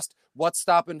fast, what's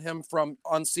stopping him from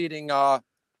unseating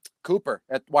Cooper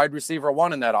at wide receiver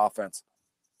 1 in that offense?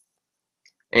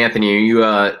 Anthony, are you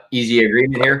easy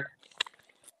agreement here?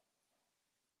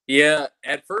 Yeah,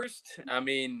 at first, I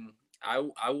mean, I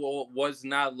was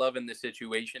not loving the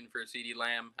situation for CeeDee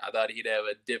Lamb. I thought he'd have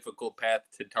a difficult path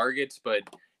to targets, but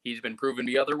he's been proven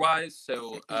to be otherwise.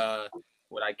 So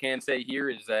what I can say here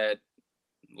is that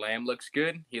Lamb looks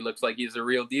good. He looks like he's the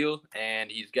real deal, and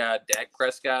he's got Dak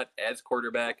Prescott as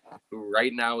quarterback, who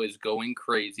right now is going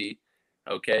crazy.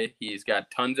 Okay, he's got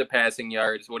tons of passing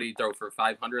yards. What did he throw for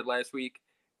 500 last week?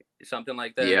 Something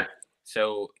like that. Yeah.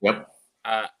 So yep.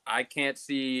 I can't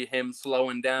see him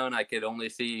slowing down. I could only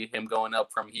see him going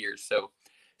up from here. So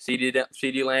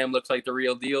CeeDee Lamb looks like the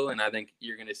real deal, and I think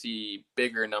you're going to see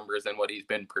bigger numbers than what he's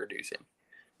been producing.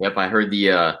 Yep, I heard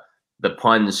the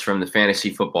puns from the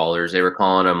fantasy footballers. They were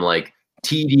calling him like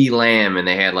TD Lamb, and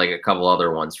they had like a couple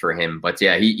other ones for him. But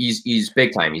yeah, he's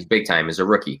big time. He's big time as a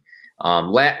rookie.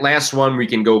 Last one, we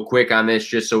can go quick on this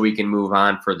just so we can move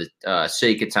on for the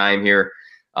sake of time here.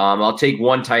 I'll take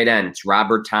one tight end. It's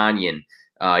Robert Tonyan.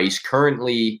 He's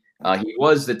currently he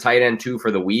was the tight end 2 for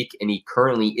the week, and he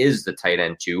currently is the tight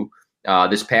end 2.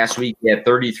 This past week, he had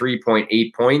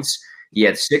 33.8 points. He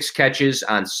had 6 catches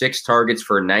on 6 targets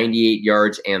for 98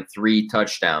 yards and 3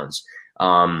 touchdowns.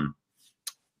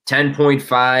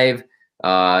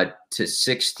 10.5 to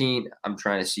 16. I'm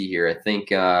trying to see here. I think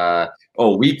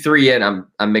week 3 and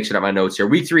I'm mixing up my notes here.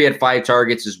 Week 3 had 5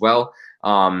 targets as well.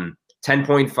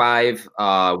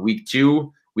 10.5 week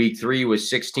 2. Week 3 was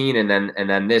 16, and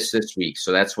then this week.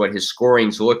 So that's what his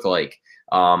scorings looked like.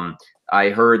 I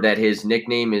heard that his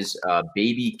nickname is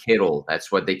Baby Kittle.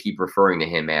 That's what they keep referring to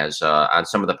him as on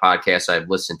some of the podcasts I've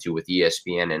listened to with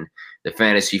ESPN and the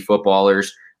fantasy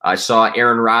footballers. I saw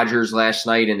Aaron Rodgers last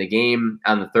night in the game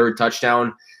on the 3rd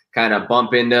touchdown kind of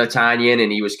bump into Tonyan,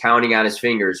 and he was counting on his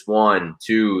fingers, 1,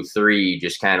 2, 3,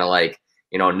 just kind of like,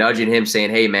 you know, nudging him, saying,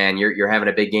 "Hey, man, you're having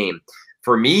a big game."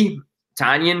 For me,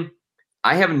 Tonyan,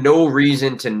 I have no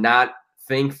reason to not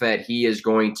think that he is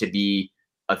going to be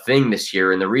a thing this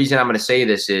year. And the reason I'm going to say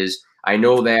this is I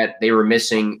know that they were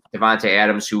missing Devontae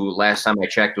Adams, who last time I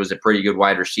checked was a pretty good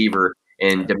wide receiver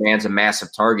and demands a massive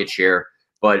target share.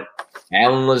 But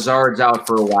Allen Lazard's out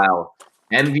for a while.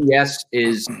 MVS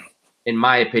is, in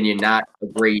my opinion, not a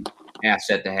great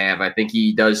asset to have. I think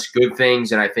he does good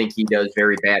things, and I think he does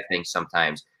very bad things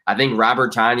sometimes. I think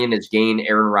Robert Tonyan has gained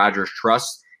Aaron Rodgers'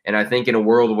 trust, and I think in a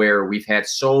world where we've had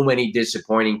so many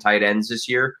disappointing tight ends this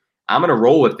year, I'm going to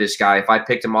roll with this guy if I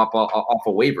picked him up off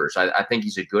of waivers. I think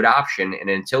he's a good option, and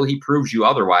until he proves you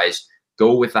otherwise,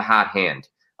 go with the hot hand.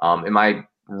 Am I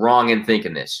wrong in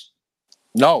thinking this?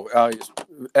 No,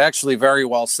 actually very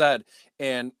well said.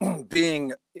 And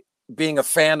being a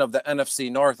fan of the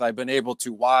NFC North, I've been able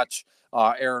to watch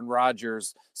Aaron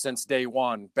Rodgers since day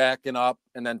one, backing up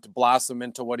and then to blossom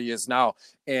into what he is now.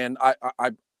 And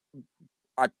I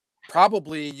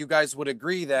probably, you guys would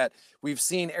agree that we've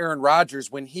seen Aaron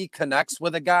Rodgers, when he connects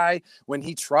with a guy, when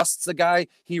he trusts a guy,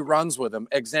 he runs with him.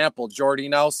 Example, Jordy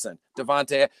Nelson,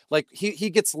 Devontae, like he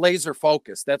gets laser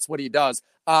focused. That's what he does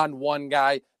on one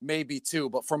guy, maybe two.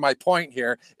 But for my point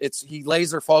here, he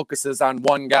laser focuses on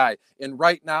one guy. And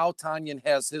right now, Tonyan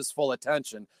has his full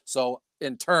attention. So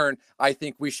in turn, I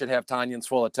think we should have Tanyan's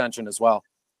full attention as well.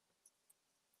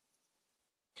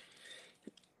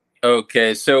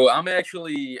 Okay, so I'm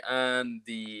actually on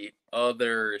the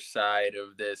other side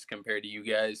of this compared to you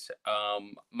guys.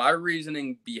 My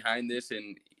reasoning behind this,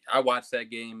 and I watched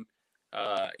that game.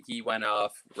 He went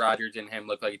off. Rodgers and him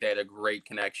looked like they had a great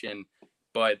connection,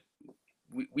 but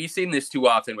we've seen this too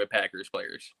often with Packers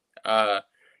players.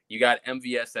 You got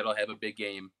MVS that'll have a big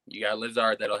game. You got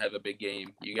Lazard that'll have a big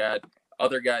game. You got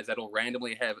other guys that'll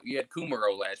randomly have. You had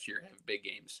Kumaro last year have big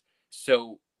games.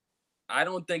 So I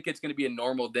don't think it's going to be a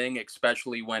normal thing,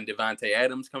 especially when Devontae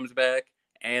Adams comes back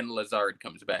and Lazard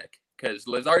comes back. Because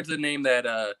Lazard's a name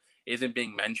that isn't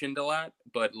being mentioned a lot,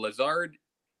 but Lazard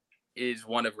is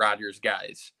one of Rodgers'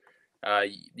 guys.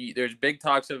 There's big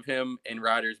talks of him and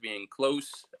Rodgers being close.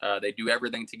 They do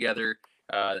everything together.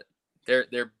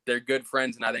 They're good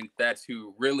friends, and I think that's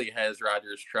who really has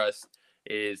Rodgers' trust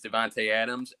is Devontae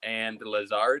Adams and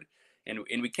Lazard. And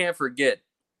we can't forget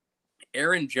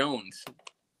Aaron Jones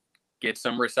get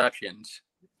some receptions.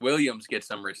 Williams get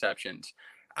some receptions.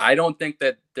 I don't think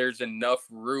that there's enough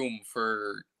room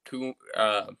for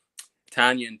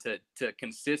Tonyan to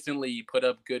consistently put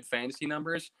up good fantasy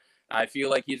numbers. I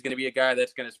feel like he's going to be a guy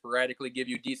that's going to sporadically give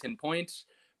you decent points,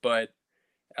 but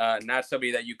not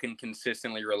somebody that you can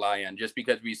consistently rely on. Just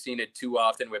because we've seen it too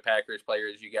often with Packers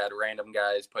players, you got random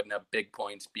guys putting up big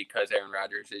points because Aaron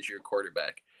Rodgers is your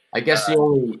quarterback. I guess the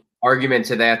only argument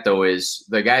to that, though, is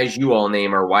the guys you all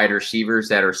name are wide receivers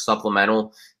that are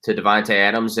supplemental to Devontae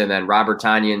Adams, and then Robert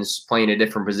Tonyan's playing a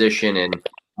different position,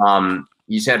 and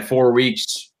he's had 4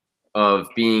 weeks of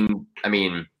being – I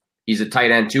mean, he's a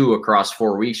tight end, too, across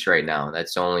 4 weeks right now.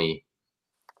 That's only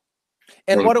 –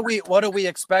 And what are we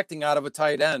expecting out of a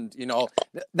tight end,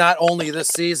 not only this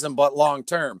season, but long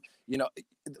term?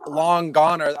 Long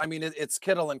gone I mean, it's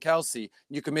Kittle and Kelsey.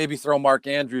 You can maybe throw Mark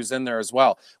Andrews in there as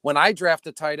well. When I draft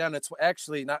a tight end, it's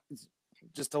actually not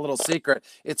just a little secret.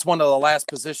 It's one of the last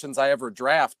positions I ever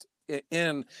draft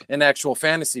in an actual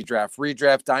fantasy draft,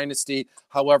 redraft, dynasty,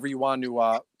 however you want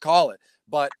to call it.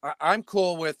 But I'm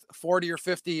cool with 40 or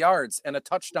 50 yards and a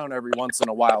touchdown every once in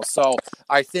a while. So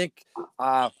I think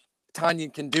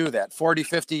Tonyan can do that. 40,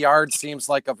 50 yards seems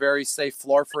like a very safe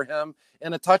floor for him,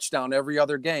 and a touchdown every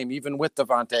other game, even with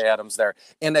Devontae Adams there.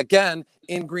 And again,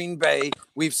 in Green Bay,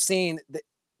 we've seen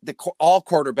all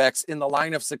quarterbacks in the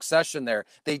line of succession there.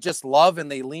 They just love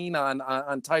and they lean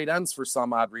on tight ends for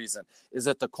some odd reason. Is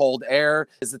it the cold air?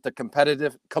 Is it the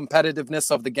competitiveness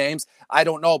of the games? I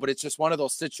don't know, but it's just one of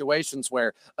those situations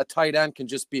where a tight end can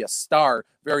just be a star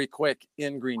very quick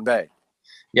in Green Bay.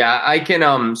 Yeah, I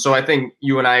can. So I think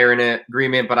you and I are in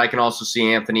agreement, but I can also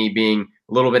see Anthony being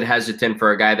a little bit hesitant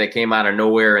for a guy that came out of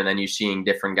nowhere, and then you seeing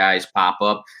different guys pop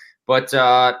up. But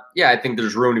yeah, I think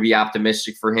there's room to be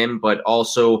optimistic for him. But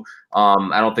also,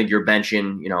 I don't think you're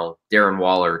benching, Darren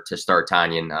Waller to start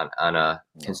Tonyan on a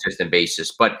consistent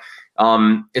basis. But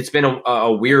it's been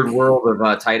a weird world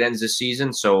of tight ends this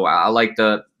season, so I like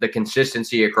the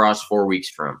consistency across 4 weeks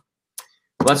for him.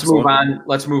 Let's move on.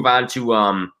 Let's move on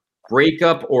to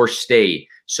breakup or stay.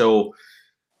 So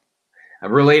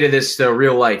I've related this to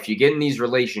real life. You get in these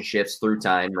relationships through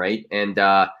time, right? And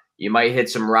you might hit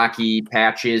some rocky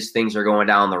patches. Things are going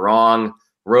down the wrong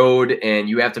road, and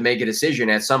you have to make a decision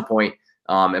at some point.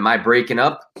 Am I breaking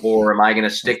up, or am I going to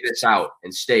stick this out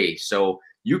and stay? So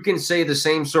you can say the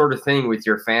same sort of thing with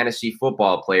your fantasy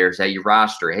football players that you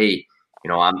roster. Hey,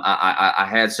 I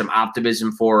had some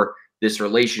optimism for this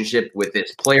relationship with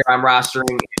this player I'm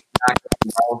rostering.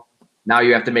 Now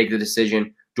you have to make the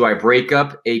decision. Do I break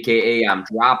up, a.k.a. I'm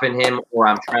dropping him, or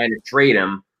I'm trying to trade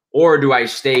him, or do I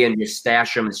stay and just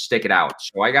stash him and stick it out?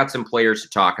 So I got some players to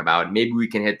talk about. Maybe we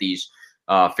can hit these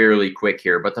fairly quick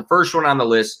here. But the first one on the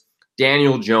list,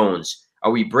 Daniel Jones.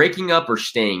 Are we breaking up or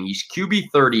staying? He's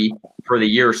QB 30 for the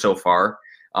year so far.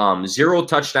 0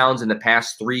 touchdowns in the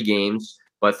past 3 games,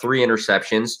 but 3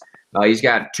 interceptions. He's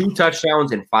got 2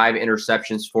 touchdowns and 5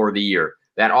 interceptions for the year.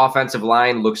 That offensive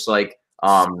line looks like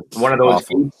one of those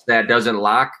gates that doesn't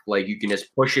lock. Like you can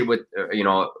just push it with,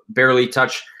 barely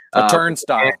touch a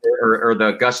turnstile, or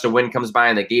the gust of wind comes by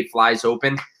and the gate flies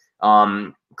open.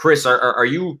 Chris, are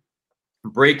you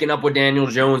breaking up with Daniel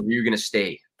Jones, or are you going to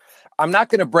stay? I'm not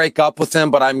going to break up with him,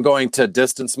 but I'm going to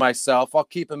distance myself. I'll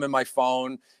keep him in my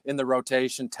phone in the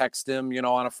rotation, text him,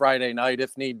 on a Friday night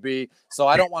if need be. So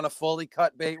I don't want to fully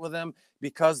cut bait with him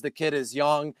because the kid is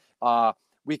young.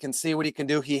 We can see what he can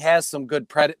do. He has some good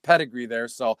pedigree there,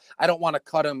 so I don't want to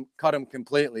cut him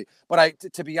completely. But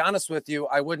to be honest with you,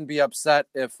 I wouldn't be upset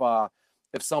if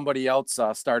somebody else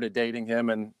started dating him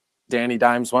and Danny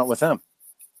Dimes went with him.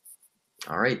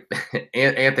 All right,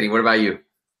 Anthony, what about you?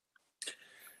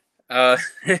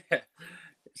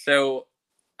 So,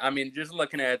 just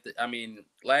looking at,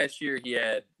 last year he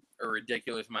had a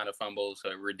ridiculous amount of fumbles,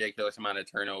 a ridiculous amount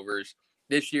of turnovers.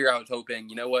 This year I was hoping,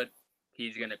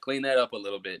 he's going to clean that up a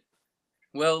little bit.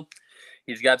 Well,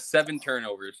 he's got 7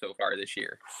 turnovers so far this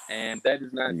year, and that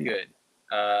is not good.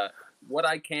 What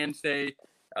I can say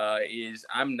is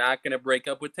I'm not going to break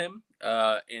up with him.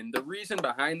 And the reason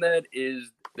behind that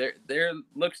is there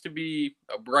looks to be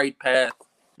a bright path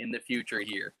in the future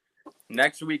here.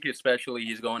 Next week especially,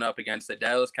 he's going up against the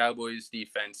Dallas Cowboys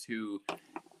defense, who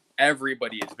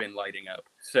everybody has been lighting up.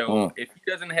 So if he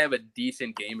doesn't have a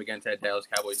decent game against that Dallas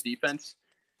Cowboys defense,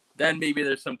 then maybe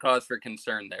there's some cause for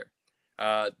concern there.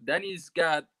 Then he's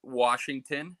got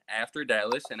Washington after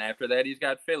Dallas, and after that he's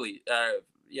got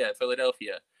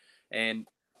Philadelphia. And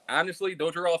honestly,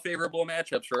 those are all favorable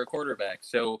matchups for a quarterback.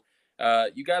 So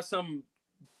you got some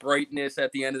brightness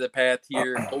at the end of the path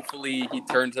here. Hopefully he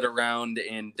turns it around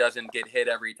and doesn't get hit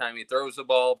every time he throws the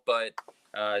ball. But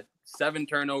 7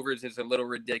 turnovers is a little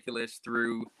ridiculous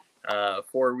through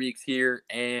 4 weeks here.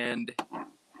 And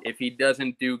if he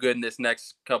doesn't do good in this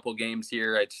next couple games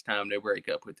here, it's time to break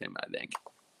up with him, I think.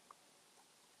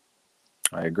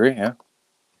 I agree, yeah.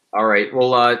 All right.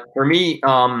 Well, for me,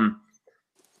 I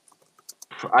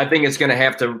think it's going to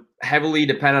have to heavily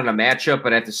depend on a matchup,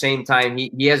 but at the same time,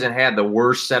 he hasn't had the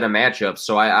worst set of matchups,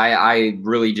 so I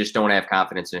really just don't have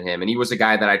confidence in him. And he was a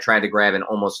guy that I tried to grab in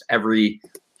almost every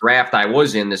draft I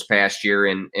was in this past year,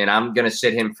 and I'm going to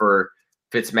sit him for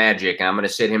Fitzmagic, and I'm going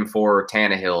to sit him for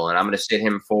Tannehill, and I'm going to sit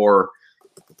him for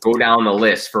go down the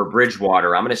list for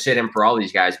Bridgewater. I'm going to sit him for all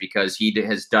these guys because he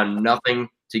has done nothing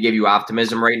to give you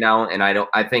optimism right now, and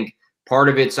I think part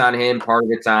of it's on him, part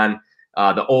of it's on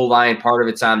the O-line, part of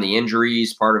it's on the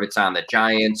injuries, part of it's on the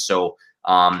Giants. So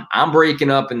I'm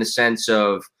breaking up in the sense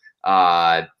of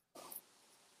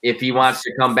if he wants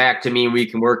to come back to me and we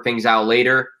can work things out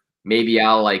later, maybe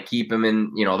I'll keep him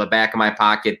in the back of my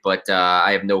pocket. But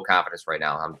I have no confidence right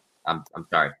now. I'm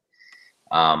sorry.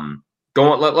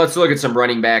 Let's look at some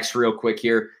running backs real quick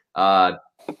here.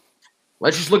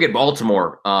 Let's just look at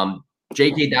Baltimore.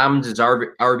 J.K. Dobbins is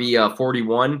RB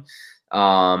 41.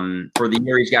 For the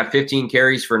year, he's got 15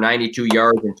 carries for 92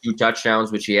 yards and 2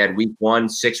 touchdowns, which he had week 1,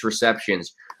 6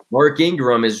 receptions. Mark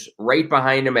Ingram is right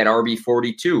behind him at RB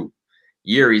 42.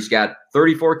 Year, he's got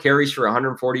 34 carries for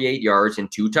 148 yards and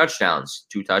 2 touchdowns.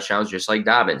 2 touchdowns, just like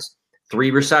Dobbins.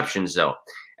 3 receptions, though.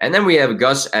 And then we have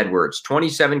Gus Edwards,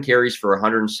 27 carries for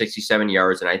 167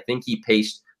 yards, and I think he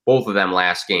paced both of them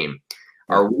last game.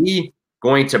 Are we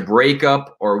going to break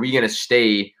up, or are we going to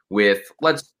stay with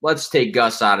let's take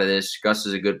Gus out of this? Gus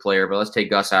is a good player, but let's take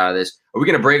Gus out of this. Are we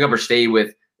going to break up or stay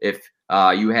with if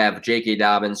you have J.K.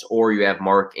 Dobbins or you have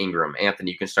Mark Ingram?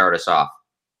 Anthony, you can start us off.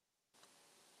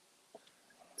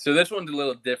 So this one's a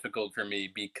little difficult for me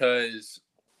because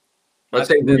let's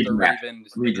say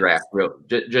redraft.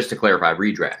 Just to clarify,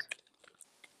 redraft.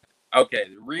 Okay,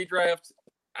 redraft.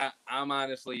 I'm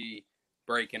honestly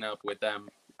breaking up with them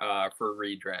for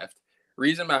redraft.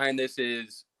 Reason behind this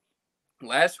is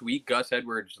last week, Gus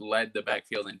Edwards led the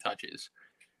backfield in touches.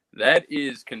 That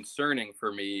is concerning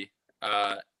for me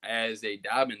as a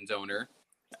Dobbins owner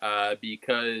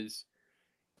because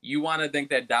you want to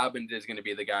think that Dobbins is going to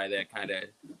be the guy that kind of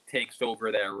takes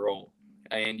over that role.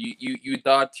 And you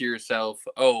thought to yourself,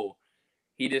 oh,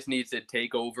 he just needs to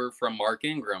take over from Mark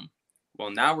Ingram.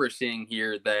 Well, now we're seeing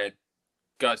here that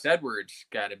Gus Edwards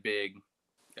got a big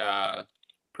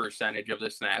percentage of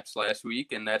the snaps last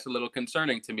week, and that's a little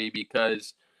concerning to me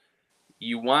because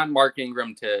you want Mark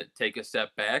Ingram to take a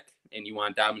step back and you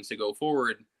want Dobbins to go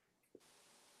forward,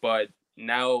 but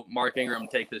now Mark Ingram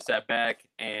takes a step back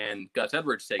and Gus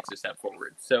Edwards takes a step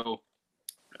forward. So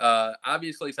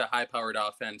obviously it's a high-powered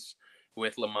offense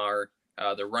with Lamar.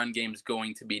 The run game's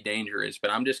going to be dangerous, but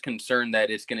I'm just concerned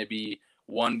that it's going to be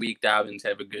 1 week Dobbins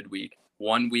have a good week,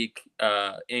 1 week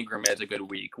Ingram has a good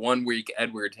week, 1 week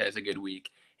Edwards has a good week,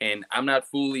 and I'm not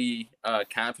fully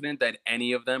confident that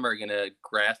any of them are going to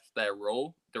grasp that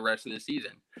role the rest of the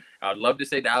season. I'd love to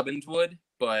say Dobbins would,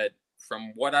 but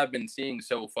from what I've been seeing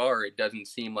so far, it doesn't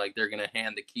seem like they're going to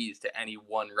hand the keys to any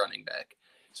one running back.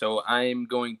 So I'm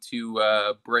going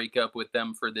to break up with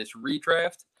them for this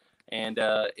redraft. And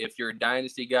if you're a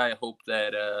dynasty guy, I hope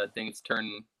that things turn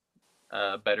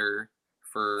better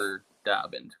for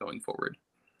Dobbins going forward.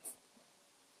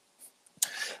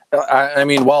 I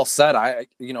mean, well said.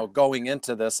 Going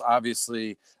into this,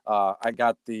 obviously, I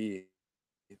got the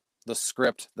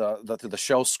script, the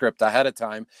show script ahead of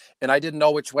time, and I didn't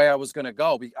know which way I was going to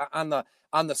go.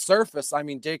 On the surface, I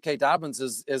mean, J.K. Dobbins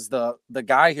is the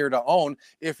guy here to own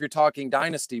if you're talking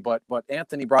dynasty, but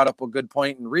Anthony brought up a good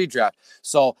point in redraft.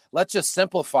 So let's just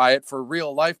simplify it for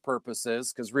real life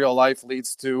purposes, because real life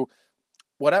leads to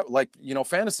whatever,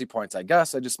 fantasy points. I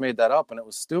guess I just made that up and it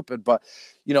was stupid, but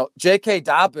J.K.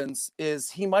 Dobbins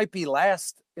he might be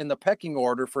last in the pecking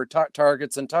order for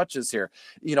targets and touches here.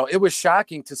 It was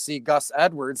shocking to see Gus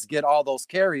Edwards get all those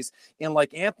carries. And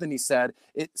like Anthony said,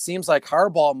 it seems like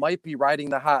Harbaugh might be riding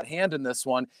the hot hand in this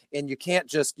one. And you can't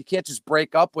just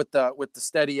break up with the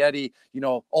steady Eddie,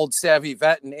 old savvy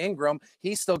vet in Ingram.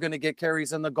 He's still going to get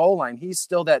carries in the goal line. He's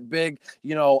still that big,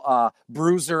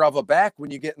 bruiser of a back when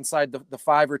you get inside the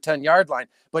 5 or 10 yard line.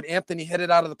 But Anthony hit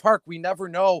it out of the park. We never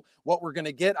know what we're going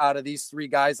to get out of these three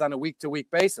guys on a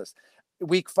week-to-week basis.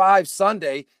 Week 5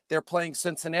 Sunday, they're playing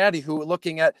Cincinnati, who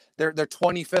looking at their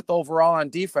 25th overall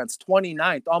on defense,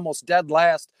 29th, almost dead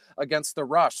last against the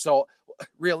rush. So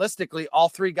realistically, all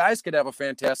three guys could have a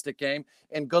fantastic game,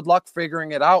 and good luck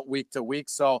figuring it out week to week.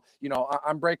 So,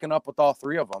 I'm breaking up with all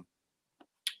three of them.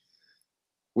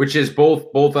 Which is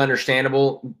both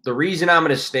understandable. The reason I'm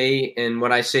going to stay, and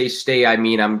when I say stay, I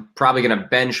mean I'm probably going to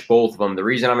bench both of them. The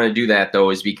reason I'm going to do that, though,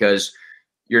 is because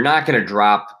you're not going to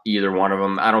drop either one of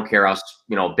them. I don't care how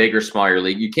big or small your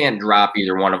league. You can't drop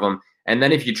either one of them. And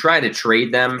then if you try to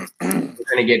trade them, you're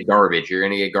going to get garbage. You're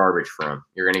going to get garbage from them.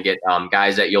 You're going to get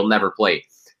guys that you'll never play.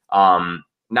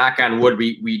 Knock on wood,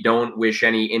 we don't wish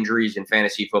any injuries in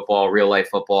fantasy football, real life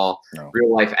football,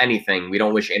 real life anything. We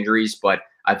don't wish injuries. But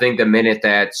I think the minute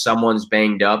that someone's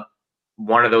banged up,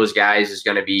 one of those guys is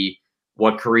going to be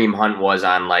what Kareem Hunt was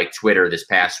on Twitter this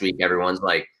past week. Everyone's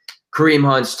like, Kareem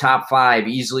Hunt's top 5,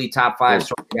 easily top 5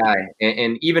 sort of guy.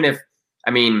 And even if,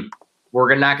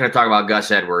 we're not going to talk about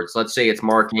Gus Edwards. Let's say it's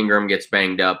Mark Ingram gets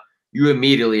banged up. You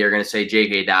immediately are going to say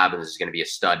J.K. Dobbins is going to be a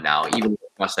stud now, even with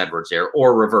Gus Edwards there.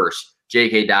 Or reverse,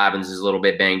 J.K. Dobbins is a little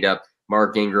bit banged up.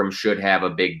 Mark Ingram should have a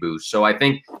big boost. So I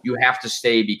think you have to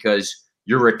stay because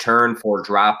your return for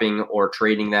dropping or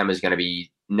trading them is going to be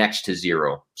next to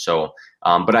zero. So,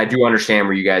 but I do understand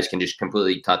where you guys can just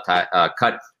completely cut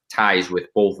ties with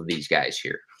both of these guys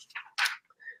here.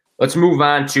 Let's move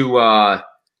on to I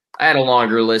had a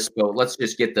longer list, but let's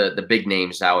just get the big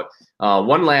names out.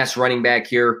 One last running back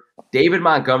here, David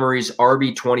Montgomery's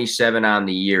RB27 on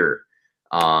the year.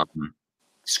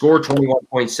 Scored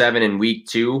 21.7 in week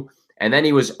 2, and then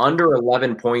he was under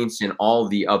 11 points in all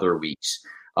the other weeks.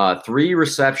 3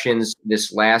 receptions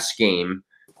this last game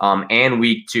and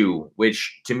week 2,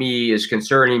 which to me is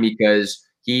concerning because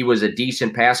he was a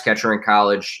decent pass catcher in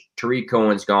college. Tariq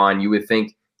Cohen's gone. You would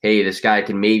think, hey, this guy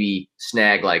can maybe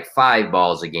snag 5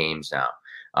 balls a game now.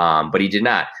 But he did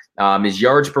not. His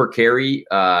yards per carry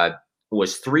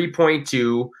was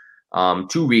 3.2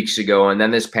 2 weeks ago. And then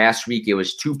this past week, it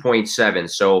was 2.7.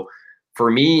 So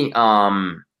for me,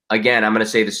 again, I'm going to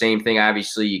say the same thing.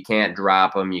 Obviously, you can't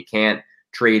drop him. You can't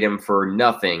trade him for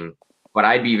nothing. But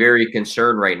I'd be very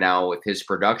concerned right now with his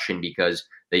production because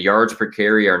the yards per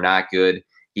carry are not good.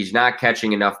 He's not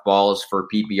catching enough balls for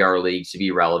PPR leagues to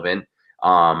be relevant.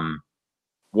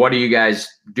 What are you guys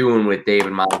doing with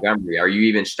David Montgomery? Are you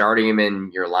even starting him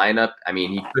in your lineup?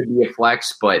 He could be a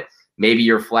flex, but maybe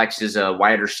your flex is a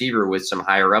wide receiver with some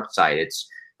higher upside.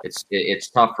 It's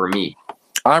tough for me.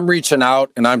 I'm reaching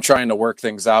out and I'm trying to work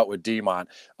things out with Demon.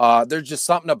 There's just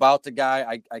something about the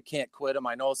guy. I can't quit him.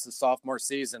 I know it's the sophomore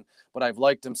season, but I've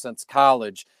liked him since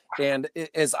college. And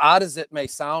as odd as it may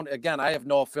sound, again, I have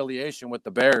no affiliation with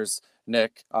the Bears,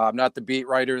 Nick. I'm not the beat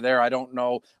writer there. I don't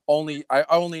know. I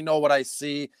only know what I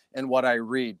see and what I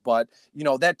read. But,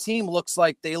 that team looks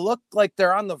like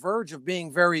they're on the verge of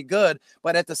being very good.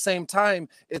 But at the same time,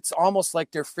 it's almost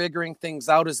like they're figuring things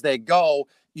out as they go,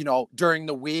 during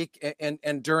the week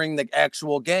and during the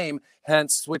actual game,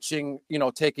 hence switching,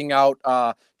 taking out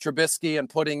Trubisky and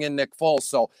putting in Nick Foles.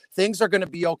 So things are going to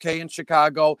be okay in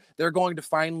Chicago. They're going to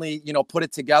finally finally, put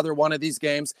it together one of these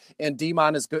games, and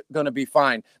Demon is going to be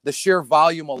fine. The sheer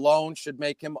volume alone should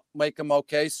make him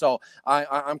okay. So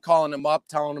I'm calling him up,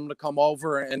 telling him to come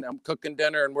over, and I'm cooking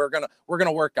dinner, and we're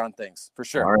gonna work on things for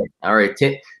sure. All right.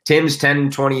 Tim's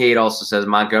 1028 also says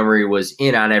Montgomery was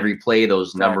in on every play.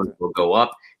 Those numbers will go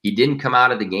up. He didn't come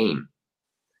out of the game.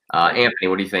 Anthony,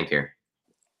 what do you think here?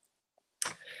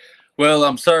 Well,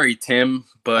 I'm sorry, Tim,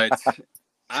 but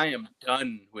I am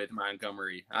done with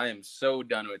Montgomery. I am so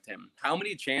done with him. How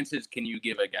many chances can you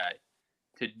give a guy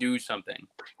to do something?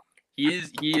 He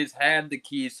has had the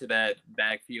keys to that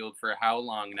backfield for how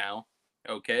long now?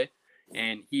 Okay.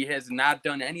 And he has not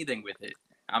done anything with it.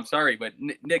 I'm sorry, but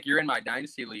Nick, you're in my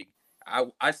dynasty league.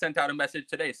 I sent out a message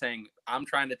today saying I'm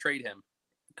trying to trade him.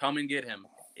 Come and get him.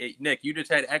 Nick, you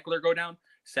just had Eckler go down.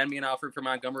 Send me an offer for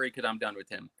Montgomery because I'm done with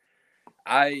him.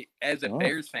 As a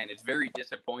Bears fan, it's very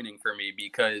disappointing for me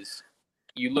because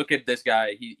you look at this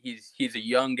guy. He's a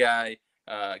young guy,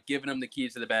 giving him the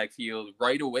keys to the backfield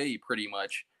right away, pretty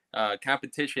much.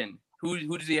 Competition.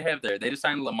 Who does he have there? They just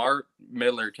signed Lamar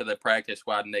Miller to the practice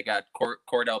squad, and they got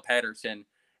Cordell Patterson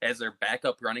as their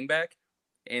backup running back.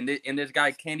 And this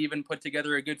guy can't even put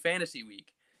together a good fantasy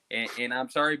week. And I'm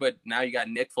sorry, but now you got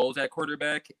Nick Foles at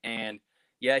quarterback, and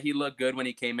yeah, he looked good when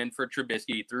he came in for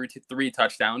Trubisky, threw 3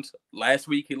 touchdowns. Last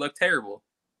week, he looked terrible.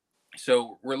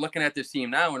 So we're looking at this team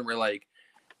now, and we're like,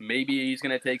 maybe he's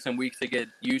going to take some weeks to get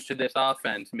used to this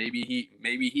offense. Maybe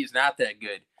he's not that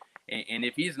good. And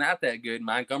if he's not that good,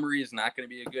 Montgomery is not going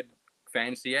to be a good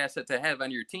fantasy asset to have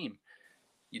on your team.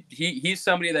 He's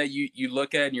somebody that you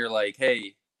look at and you're like,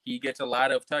 hey, he gets a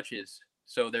lot of touches,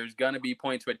 so there's going to be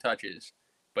points with touches.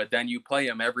 But then you play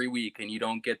him every week and you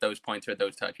don't get those points with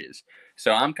those touches.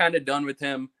 So I'm kind of done with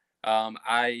him.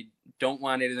 I don't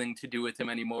want anything to do with him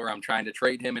anymore. I'm trying to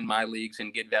trade him in my leagues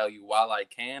and get value while I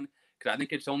can, because I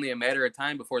think it's only a matter of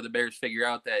time before the Bears figure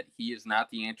out that he is not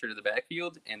the answer to the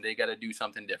backfield and they got to do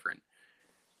something different.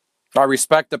 I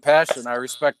respect the passion. I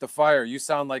respect the fire. You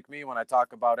sound like me when I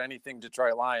talk about anything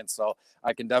Detroit Lions, so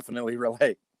I can definitely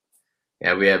relate.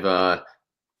 Yeah, we have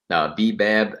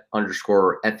BBAB_FFB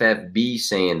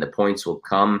saying the points will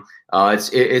come.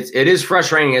 It is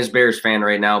frustrating as Bears fan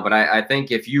right now, but I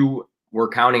think if you were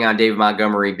counting on David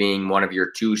Montgomery being one of your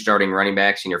 2 starting running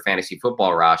backs in your fantasy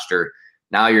football roster,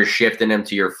 now you're shifting him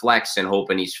to your flex and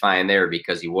hoping he's fine there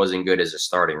because he wasn't good as a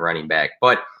starting running back.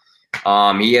 But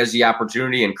he has the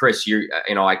opportunity. And Chris,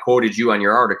 I quoted you on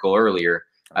your article earlier.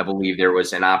 I believe there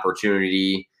was an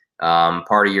opportunity.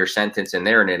 Part of your sentence in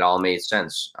there, and it all made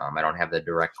sense. I don't have the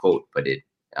direct quote, but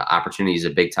opportunity is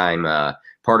a big time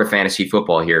part of fantasy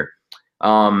football here.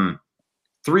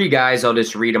 3 guys, I'll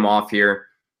just read them off here.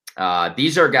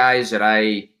 These are guys that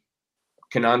I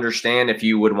can understand if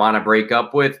you would want to break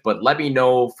up with, but let me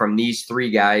know from these 3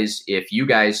 guys if you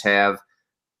guys have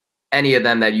any of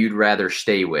them that you'd rather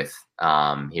stay with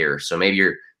here. So maybe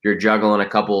you're juggling a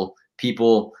couple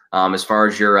people as far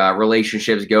as your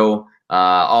relationships go.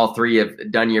 All 3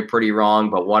 have done you pretty wrong,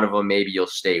 but one of them maybe you'll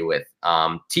stay with.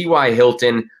 T.Y.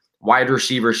 Hilton, wide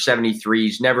receiver 73.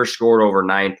 He's never scored over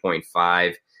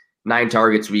 9.5. 9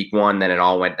 targets week 1, then it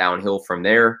all went downhill from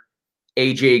there.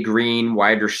 A.J. Green,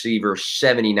 wide receiver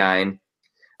 79.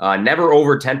 Never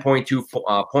over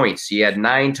 10.2 points. He had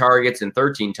 9 targets and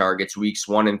 13 targets weeks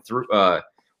 1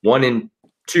 and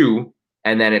 2,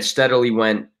 and then it steadily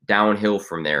went downhill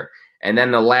from there. And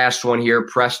then the last one here,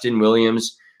 Preston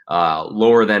Williams,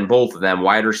 lower than both of them,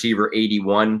 wide receiver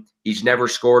 81. He's never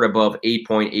scored above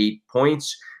 8.8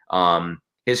 points.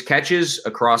 His catches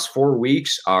across 4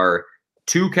 weeks are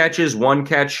 2 catches, 1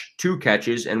 catch, 2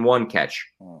 catches, and 1 catch.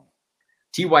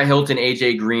 T.Y. Hilton,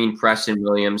 A.J. Green, Preston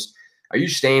Williams. Are you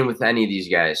staying with any of these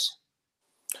guys?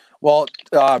 Well,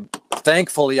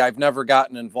 thankfully, I've never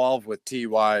gotten involved with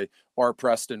T.Y. or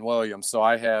Preston Williams, so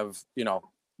I have,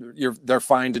 they're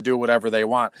fine to do whatever they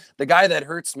want. The guy that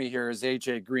hurts me here is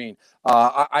AJ Green.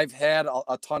 I've had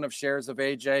a ton of shares of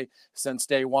AJ since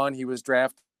day one. He was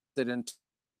drafted in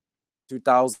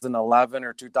 2011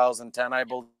 or 2010, I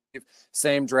believe.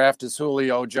 Same draft as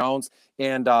Julio Jones,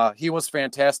 and he was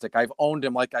fantastic. I've owned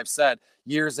him, like I've said,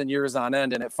 years and years on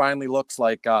end, and it finally looks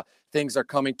like things are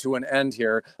coming to an end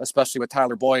here, especially with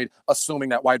Tyler Boyd assuming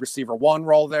that wide receiver 1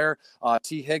 role there.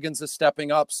 T. Higgins is stepping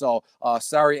up, so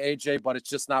sorry, AJ, but it's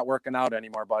just not working out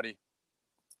anymore, buddy.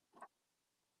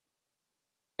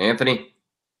 Anthony?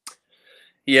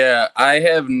 Yeah, I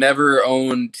have never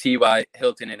owned T.Y.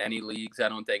 Hilton in any leagues. I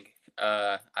don't think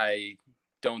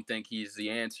he's the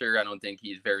answer. I don't think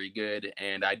he's very good,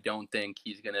 and I don't think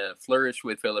he's going to flourish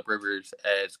with Phillip Rivers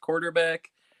as quarterback.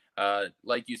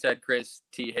 Like you said, Chris,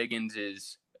 T. Higgins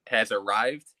has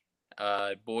arrived.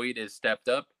 Boyd has stepped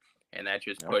up. and that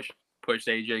just pushed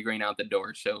AJ Green out the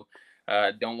door. So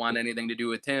don't want anything to do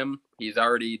with him. He's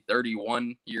already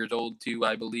 31 years old too,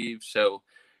 I believe. So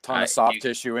ton of soft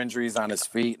tissue injuries on his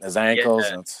feet and his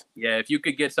ankles. Yeah, if you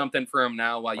could get something for him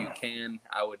now while you can,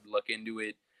 I would look into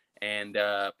it. And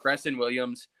Preston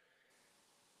Williams,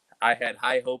 I had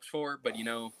high hopes for, but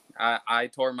I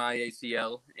tore my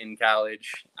ACL in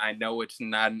college. I know it's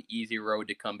not an easy road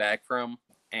to come back from,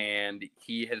 and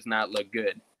he has not looked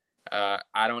good.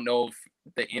 I don't know if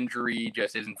the injury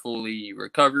just isn't fully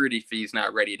recovered, if he's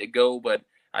not ready to go, but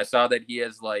I saw that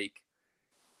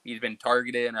he's been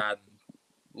targeted on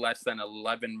less than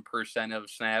 11% of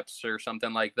snaps or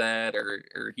something like that,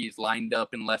 or he's lined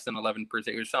up in less than 11%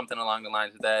 or something along the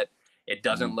lines of that. It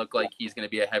doesn't look like he's going to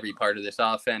be a heavy part of this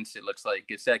offense. It looks like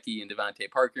Gesicki and Devontae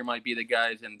Parker might be the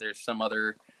guys, and there's some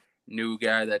other new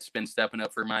guy that's been stepping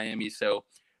up for Miami. So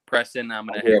Preston, I'm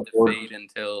going to have to fade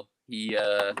until he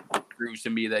proves to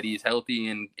me that he's healthy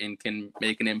and can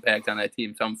make an impact on that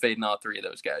team. So I'm fading all three of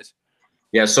those guys.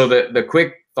 Yeah, so the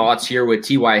quick thoughts here with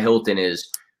T.Y. Hilton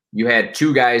is you had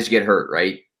two guys get hurt,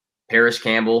 right? Paris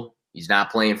Campbell, he's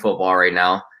not playing football right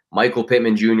now. Michael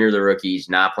Pittman Jr., the rookie, is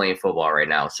not playing football right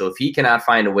now. So if he cannot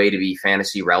find a way to be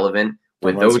fantasy relevant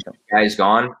with those guys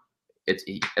gone,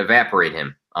 evaporate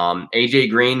him. AJ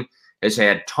Green has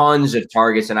had tons of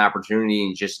targets and opportunity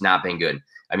and just not been good.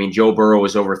 I mean, Joe Burrow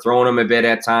was overthrowing him a bit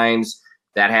at times.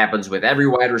 That happens with every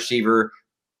wide receiver.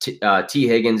 T.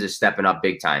 Higgins is stepping up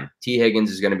big time. T.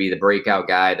 Higgins is going to be the breakout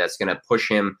guy that's going to push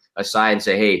him aside and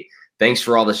say, hey, thanks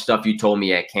for all the stuff you told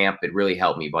me at camp. It really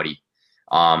helped me, buddy.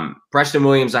 Preston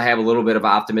Williams, I have a little bit of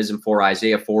optimism for.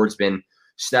 Isaiah Ford's been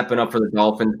stepping up for the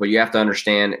Dolphins, but you have to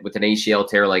understand with an ACL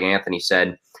tear, like Anthony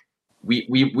said,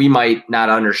 we might not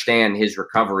understand his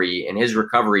recovery, and his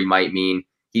recovery might mean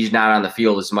he's not on the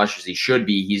field as much as he should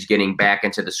be. He's getting back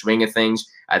into the swing of things.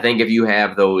 I think if you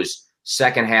have those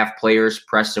second half players,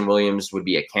 Preston Williams would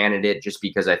be a candidate just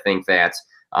because I think that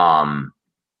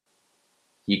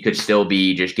he could still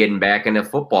be just getting back into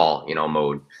football,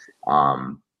 mode.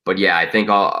 But yeah, I think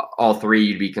all three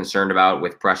you'd be concerned about,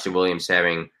 with Preston Williams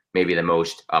having maybe the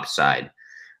most upside.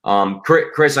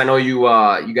 Chris, I know you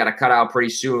got to cut out pretty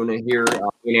soon here.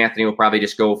 Me and Anthony will probably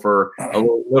just go for a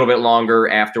little bit longer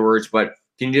afterwards. But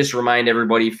can you just remind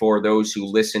everybody, for those who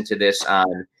listen to this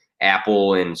on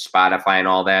Apple and Spotify and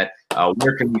all that,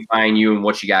 where can we find you and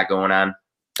what you got going on?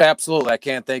 Absolutely. I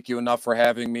can't thank you enough for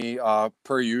having me.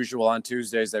 Per usual on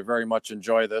Tuesdays, I very much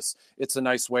enjoy this. It's a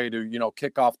nice way to,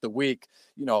 kick off the week.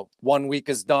 1 week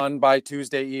is done by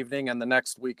Tuesday evening and the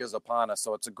next week is upon us.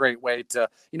 So it's a great way to,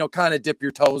 kind of dip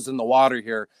your toes in the water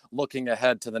here, looking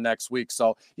ahead to the next week.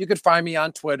 So you could find me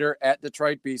on Twitter at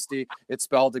Detroit Beastie. It's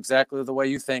spelled exactly the way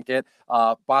you think it.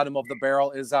 Bottom of the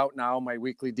barrel is out now. My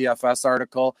weekly DFS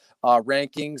article,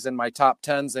 rankings and my top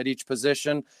 10s at each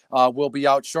position will be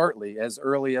out shortly, as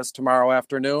early as tomorrow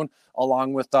afternoon,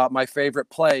 along with my favorite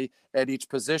play at each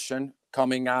position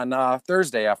coming on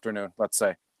Thursday afternoon, let's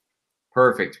say.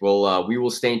 Perfect. Well, we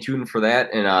will stay tuned for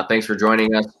that. And thanks for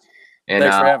joining us. And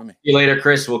thanks for having me. See you later,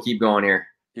 Chris. We'll keep going here.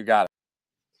 You got it.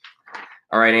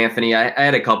 All right, Anthony. I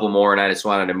had a couple more, and I just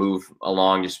wanted to move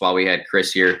along just while we had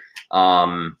Chris here.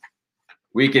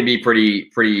 We can be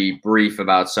pretty brief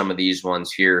about some of these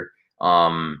ones here.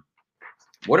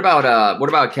 What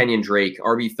about Kenyon Drake?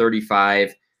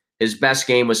 RB35. His best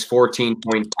game was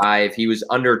 14.5. He was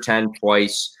under 10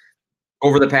 twice.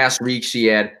 Over the past weeks, he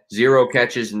had 0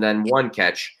 catches and then 1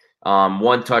 catch,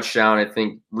 1 touchdown, I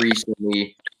think,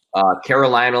 recently.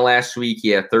 Carolina last week, he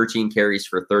had 13 carries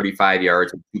for 35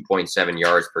 yards and 2.7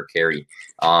 yards per carry.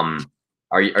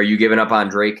 Are you giving up on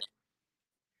Drake?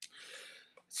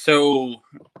 So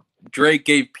Drake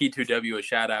gave P2W a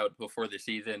shout out before the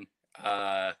season.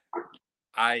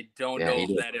 I don't know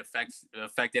if that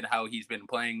affected how he's been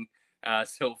playing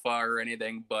so far or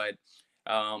anything, but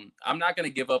I'm not going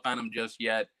to give up on him just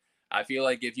yet. I feel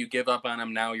like if you give up on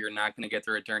him now, you're not going to get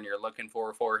the return you're looking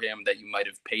for him that you might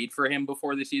have paid for him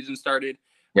before the season started.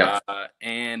 Yeah.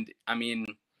 And I mean,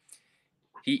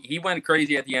 he went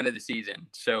crazy at the end of the season.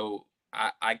 So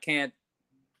I can't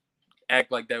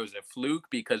act like that was a fluke,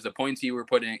 because the points he was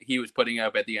putting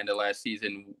up at the end of last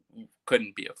season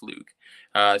couldn't be a fluke.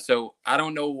 So I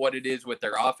don't know what it is with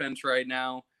their offense right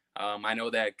now. I know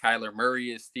that Kyler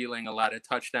Murray is stealing a lot of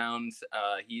touchdowns.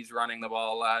 He's running the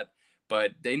ball a lot,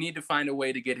 but they need to find a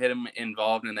way to get him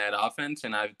involved in that offense.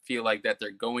 And I feel like that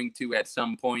they're going to at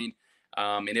some point.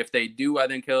 And if they do, I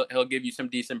think he'll give you some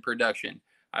decent production.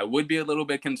 I would be a little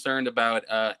bit concerned about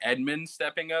Edmonds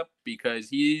stepping up, because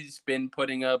he's been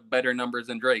putting up better numbers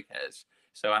than Drake has.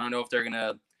 So I don't know if they're going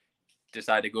to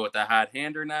decide to go with the hot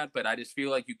hand or not, but I just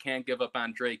feel like you can't give up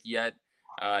on Drake yet.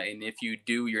 And if you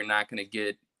do, you're not going to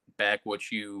get back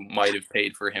what you might have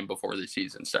paid for him before the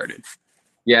season started.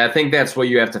 Yeah, I think that's what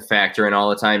you have to factor in all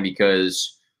the time,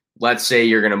 because let's say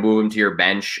you're going to move him to your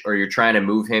bench, or you're trying to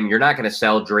move him. You're not going to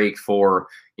sell Drake for,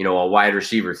 a wide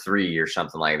receiver 3 or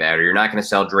something like that. Or you're not going to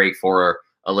sell Drake for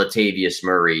a Latavius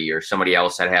Murray or somebody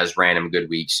else that has random good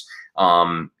weeks.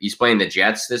 He's playing the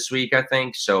Jets this week, I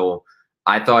think. So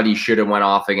I thought he should have went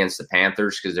off against the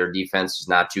Panthers because their defense is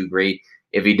not too great.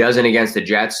 If he doesn't against the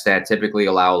Jets, that typically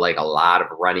allow like a lot of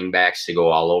running backs to go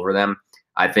all over them.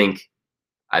 I think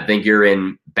you're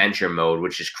in bencher mode,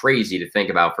 which is crazy to think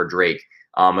about for Drake.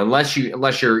 Unless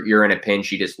you're in a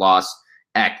pinch, you just lost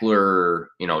Eckler,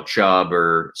 Chubb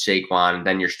or Saquon,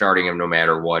 then you're starting him no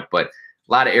matter what. But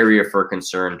a lot of area for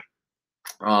concern.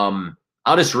 I'll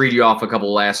just read you off a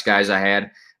couple last guys I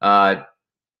had.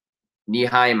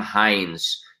 Nyheim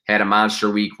Hines had a monster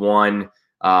week 1.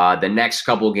 The next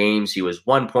couple games, he was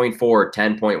 1.4,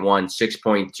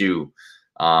 10.1,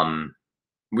 6.2.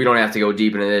 We don't have to go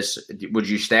deep into this. Would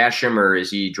you stash him, or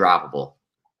is he droppable?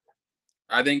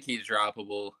 I think he's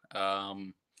droppable.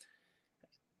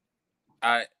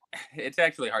 It's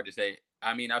actually hard to say.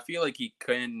 I mean, I feel like he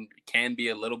can be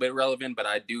a little bit relevant, but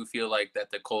I do feel like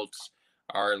that the Colts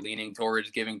are leaning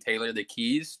towards giving Taylor the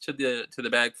keys to the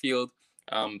backfield.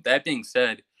 That being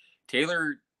said,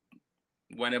 Taylor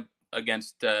went up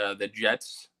against the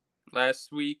Jets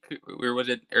last week. Where was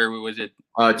it? Or was it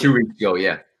 2 weeks ago?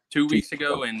 Yeah. 2 weeks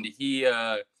ago, and he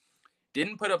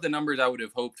didn't put up the numbers I would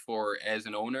have hoped for as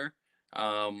an owner.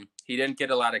 He didn't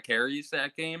get a lot of carries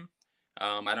that game.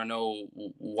 I don't know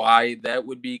why that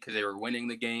would be, because they were winning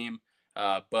the game.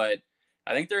 But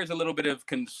I think there's a little bit of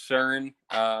concern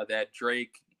that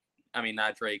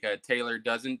Taylor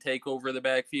doesn't take over the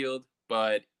backfield.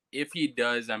 But if he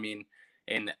does,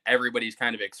 and everybody's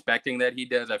kind of expecting that he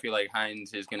does, I feel like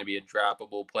Hines is going to be a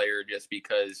droppable player just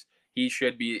because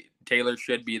Taylor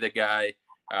should be the guy.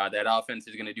 That offense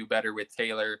is going to do better with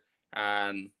Taylor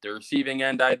on the receiving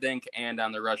end, I think, and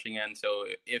on the rushing end. So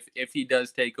if he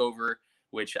does take over,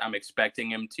 which I'm expecting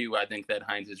him to, I think that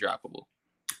Hines is droppable.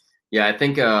 Yeah, I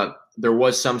think there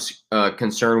was some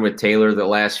concern with Taylor the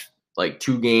last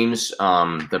 2 games.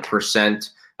 The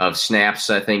percent of snaps,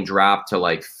 I think, dropped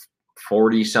to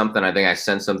 40 something. I think I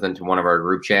sent something to one of our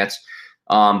group chats.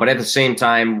 But at the same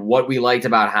time, what we liked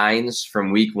about Hines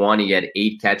from week 1, he had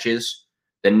 8 catches.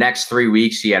 The next 3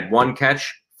 weeks, he had 1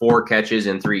 catch, 4 catches,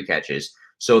 and 3 catches.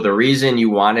 So the reason you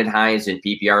wanted Hines in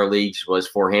PPR leagues was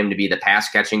for him to be the pass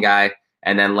catching guy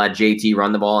and then let JT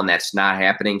run the ball, and that's not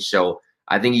happening. So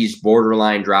I think he's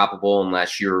borderline droppable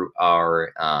unless you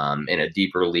are in a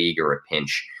deeper league or a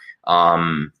pinch.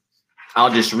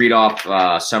 I'll just read off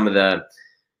some of the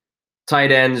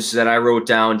tight ends that I wrote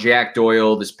down. Jack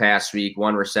Doyle this past week,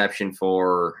 1 reception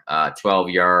for 12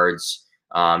 yards.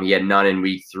 He had none in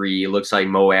week 3. It looks like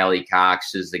Mo Alley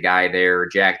Cox is the guy there.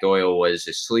 Jack Doyle was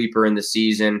a sleeper in the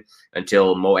season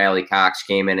until Mo Alley Cox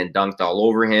came in and dunked all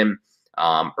over him.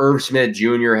 Irv Smith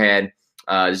Jr. had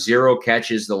 0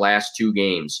 catches the last 2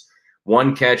 games.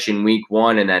 1 catch in week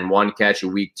 1 and then 1 catch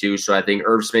in week 2. So I think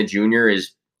Irv Smith Jr.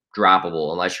 is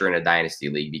droppable unless you're in a dynasty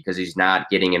league because he's not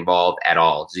getting involved at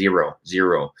all. 0.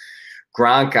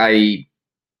 Gronk, I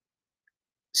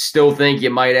still think you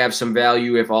might have some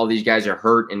value if all these guys are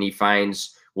hurt and he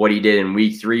finds what he did in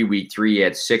week 3. Week 3, he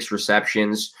had 6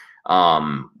 receptions,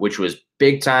 which was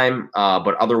big time,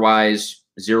 but otherwise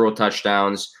 0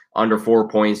 touchdowns, under 4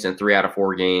 points in 3 out of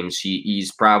 4 games.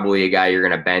 He's probably a guy you're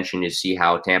going to bench and to see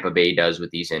how Tampa Bay does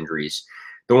with these injuries.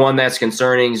 The one that's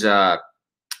concerning is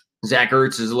Zach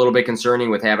Ertz is a little bit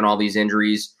concerning with having all these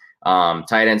injuries.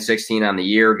 Tight end 16 on the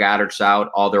year. Goddard's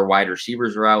out. All their wide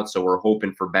receivers are out, so we're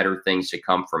hoping for better things to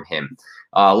come from him.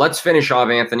 Let's finish off,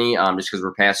 Anthony, just because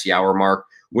we're past the hour mark,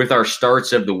 with our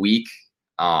starts of the week.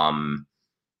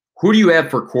 Who do you have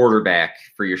for quarterback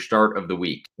for your start of the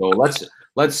week? So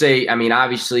let's say,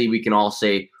 obviously we can all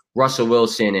say Russell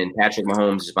Wilson and Patrick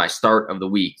Mahomes is my start of the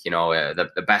week,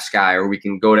 the best guy, or we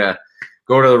can go to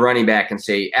the running back and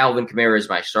say Alvin Kamara is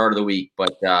my start of the week.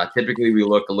 But typically we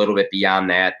look a little bit beyond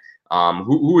that.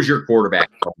 Who is your quarterback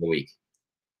of the week?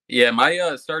 Yeah,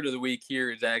 my start of the week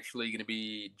here is actually going to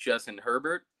be Justin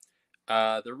Herbert.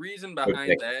 The reason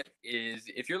behind that is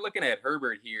if you're looking at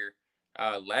Herbert here,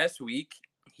 last week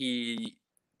he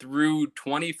threw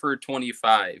 20 for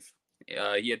 25.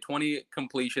 He had 20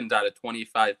 completions out of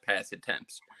 25 pass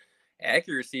attempts.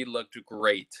 Accuracy looked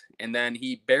great, and then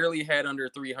he barely had under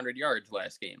 300 yards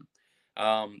last game.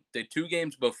 The 2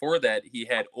 games before that, he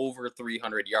had over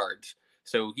 300 yards.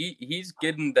 So he's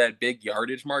getting that big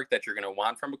yardage mark that you're going to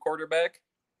want from a quarterback.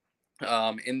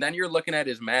 And then you're looking at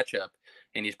his matchup,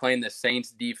 and he's playing the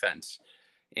Saints defense.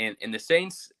 And the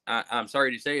Saints, I'm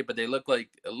sorry to say it, but they look like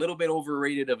a little bit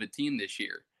overrated of a team this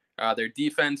year. Their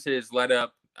defense has led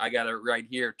up, I got it right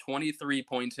here, 23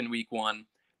 points in week 1,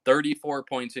 34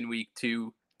 points in week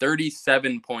 2,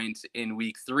 37 points in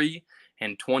week 3,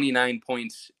 and 29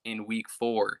 points in week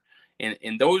 4.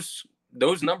 And those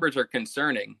numbers are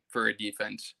concerning for a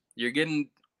defense. You're giving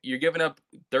up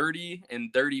 30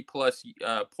 and 30 plus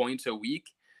points a week,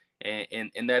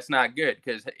 and that's not good,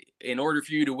 because in order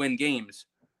for you to win games,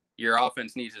 your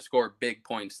offense needs to score big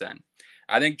points then.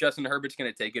 I think Justin Herbert's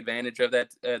going to take advantage of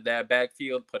that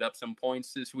backfield, put up some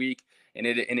points this week. And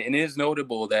it is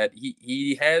notable that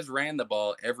he has ran the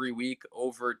ball every week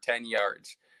over 10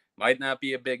 yards. Might not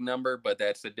be a big number, but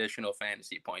that's additional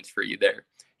fantasy points for you there.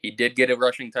 He did get a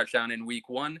rushing touchdown in week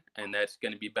 1, and that's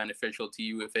going to be beneficial to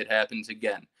you if it happens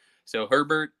again. So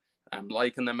Herbert, I'm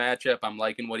liking the matchup. I'm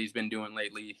liking what he's been doing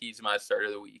lately. He's my start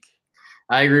of the week.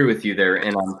 I agree with you there.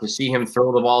 And to see him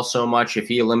throw the ball so much, if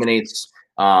he eliminates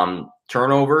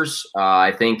turnovers,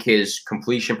 I think his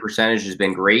completion percentage has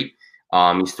been great.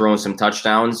 He's thrown some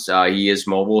touchdowns. He is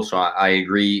mobile, so I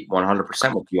agree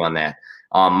 100% with you on that.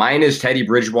 Mine is Teddy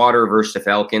Bridgewater versus the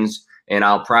Falcons, and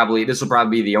this will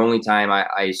probably be the only time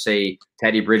I say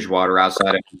Teddy Bridgewater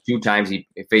outside of 2 times he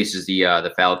faces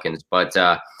the Falcons. But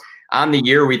on the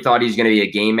year, we thought he's going to be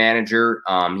a game manager.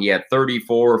 He had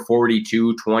 34,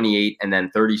 42, 28, and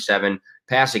then 37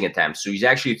 passing attempts. So he's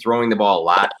actually throwing the ball a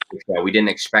lot, which we didn't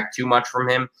expect too much from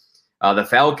him. The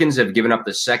Falcons have given up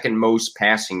the second most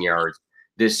passing yards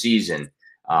this season.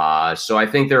 So I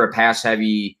think they're a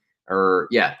pass-heavy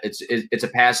it's a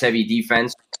pass-heavy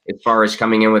defense as far as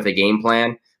coming in with a game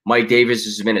plan. Mike Davis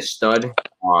has been a stud.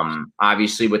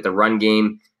 Obviously, with the run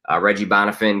game, Reggie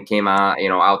Bonifant came out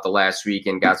the last week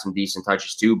and got some decent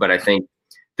touches too. But I think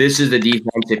this is the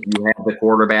defense. If you have the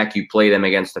quarterback, you play them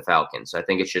against the Falcons. I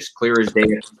think it's just clear as day at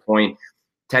this point.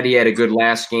 Teddy had a good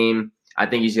last game. I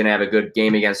think he's going to have a good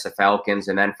game against the Falcons.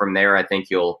 And then from there, I think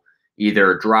you'll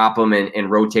either drop him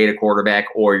and rotate a quarterback,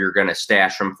 or you're going to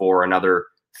stash him for another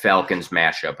Falcons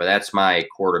matchup. But that's my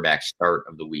quarterback start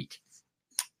of the week.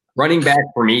 Running back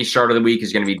for me, start of the week,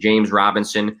 is going to be James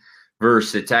Robinson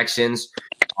versus the Texans.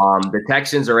 The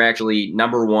Texans are actually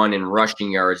number 1 in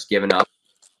rushing yards given up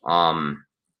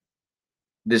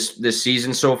this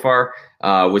season so far,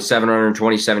 with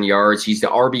 727 yards. He's the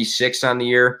RB6 on the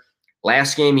year.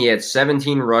 Last game, he had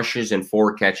 17 rushes and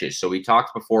 4 catches. So we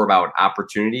talked before about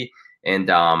opportunity, and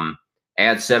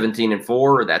add 17 and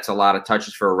 4. That's a lot of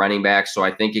touches for a running back. So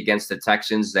I think against the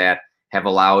Texans that have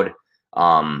allowed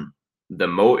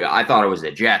I thought it was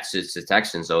the Jets. It's the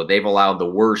Texans, though. They've allowed the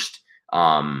worst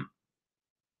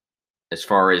as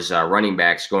far as running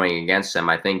backs going against them.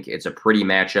 I think it's a pretty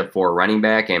matchup for a running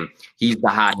back, and he's the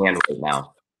hot hand right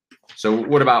now. So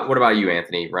what about you,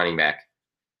 Anthony, running back?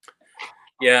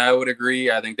 Yeah, I would agree.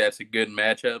 I think that's a good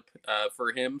matchup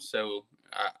for him. So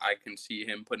I can see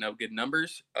him putting up good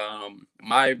numbers.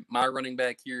 My running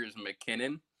back here is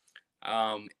McKinnon.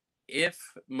 If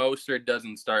Mostert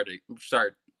doesn't start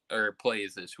or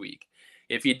plays this week,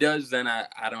 if he does, then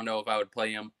I don't know if I would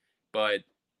play him. But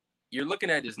you're looking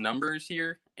at his numbers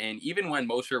here, and even when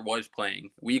Mostert was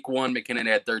playing, week 1, McKinnon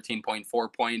had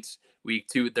 13.4 points. Week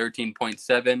 2,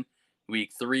 13.7.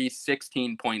 Week 3,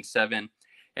 16.7.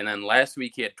 And then last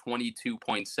week, he had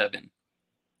 22.7.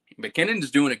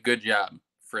 McKinnon's doing a good job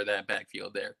for that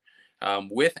backfield there,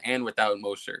 with and without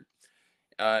Mostert.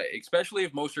 Especially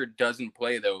if Mostert doesn't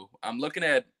play, though. I'm looking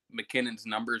at McKinnon's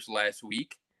numbers last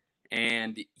week,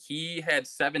 and he had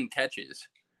 7 catches.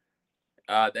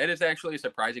 That is actually a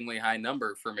surprisingly high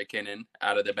number for McKinnon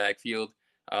out of the backfield.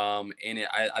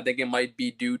 I think it might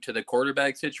be due to the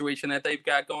quarterback situation that they've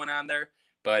got going on there.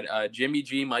 But Jimmy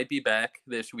G might be back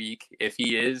this week. If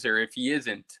he is or if he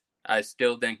isn't, I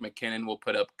still think McKinnon will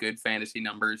put up good fantasy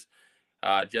numbers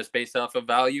just based off of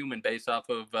volume and based off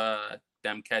of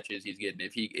them catches he's getting.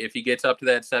 If he gets up to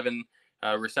that 7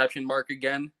 reception mark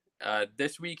again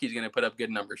this week, he's going to put up good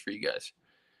numbers for you guys.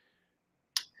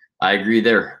 I agree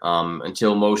there.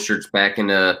 Until Mostert's back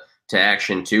into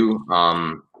action too.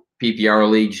 PPR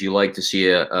leagues, you like to see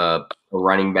a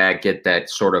running back get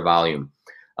that sort of volume.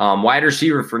 Wide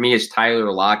receiver for me is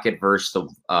Tyler Lockett versus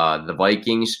the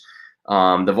Vikings.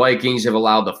 The Vikings have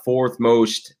allowed the 4th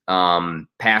most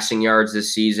passing yards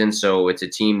this season, so it's a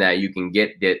team that you can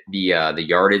get the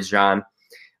yardage on.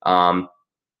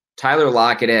 Tyler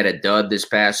Lockett had a dud this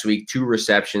past week, 2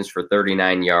 receptions for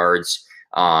 39 yards.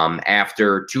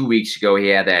 After 2 weeks ago, he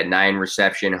had that 9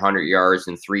 reception, 100 yards,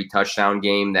 and 3 touchdown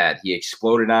game that he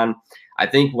exploded on. I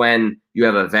think when you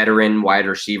have a veteran wide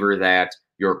receiver that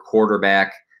your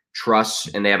quarterback trusts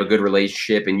and they have a good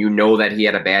relationship, and you know that he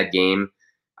had a bad game,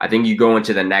 I think you go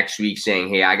into the next week saying,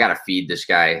 hey, I got to feed this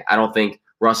guy. I don't think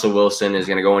Russell Wilson is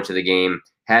going to go into the game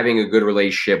having a good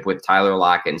relationship with Tyler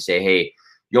Lockett and say, hey,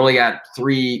 you only got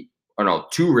 2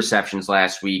 receptions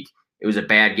last week. It was a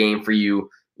bad game for you.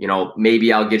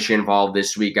 Maybe I'll get you involved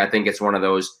this week. I think it's one of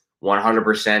those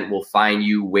 100% will find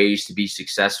you ways to be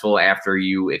successful after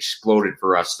you exploded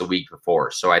for us the week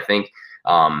before. So I think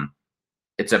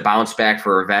it's a bounce back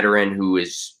for a veteran who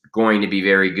is going to be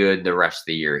very good the rest of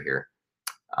the year here.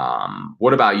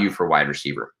 What about you for wide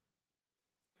receiver?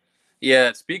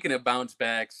 Yeah, speaking of bounce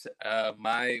backs,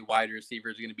 my wide receiver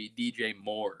is going to be DJ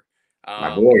Moore.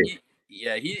 My boy.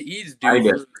 He's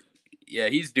due.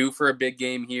 He's due for a big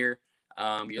game here.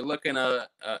 You're looking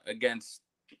against.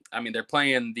 I mean, they're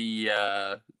playing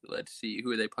the. Let's see,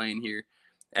 who are they playing here?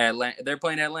 They're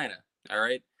playing Atlanta. All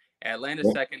right,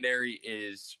 Atlanta's secondary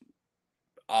is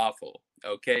awful.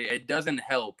 Okay, it doesn't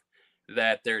help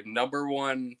that their number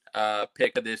one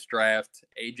pick of this draft,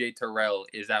 AJ Terrell,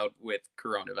 is out with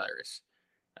coronavirus.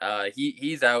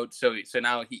 He's out, so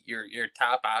now your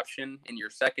top option in your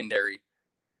secondary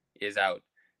is out.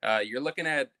 You're looking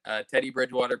at Teddy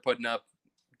Bridgewater putting up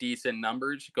decent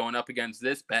numbers going up against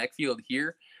this backfield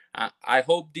here. I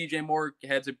hope DJ Moore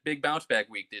has a big bounce back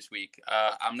week this week.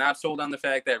 I'm not sold on the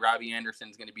fact that Robbie Anderson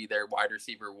is going to be their wide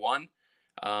receiver one.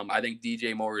 I think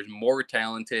DJ Moore is more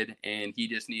talented, and he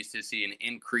just needs to see an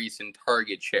increase in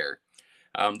target share.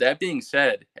 That being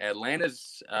said,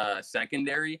 Atlanta's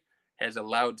secondary has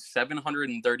allowed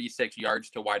 736 yards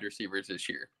to wide receivers this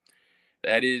year.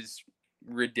 That is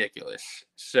ridiculous.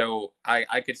 So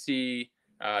I could see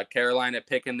Carolina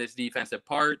picking this defense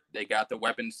apart. They got the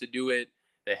weapons to do it.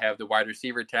 They have the wide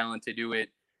receiver talent to do it.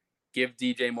 Give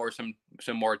DJ Moore some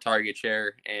more target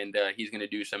share, and he's going to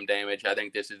do some damage. I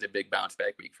think this is a big bounce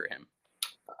back week for him.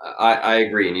 I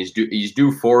agree, and he's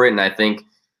due for it. And I think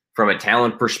from a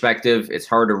talent perspective, it's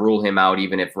hard to rule him out,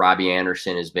 even if Robbie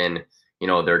Anderson has been,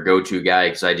 their go-to guy,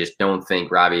 because I just don't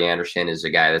think Robbie Anderson is a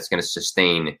guy that's going to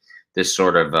sustain this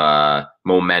sort of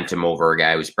momentum over a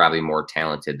guy who's probably more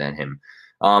talented than him.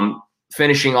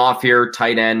 Finishing off here,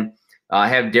 tight end. I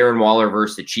have Darren Waller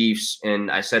versus the Chiefs, and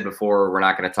I said before we're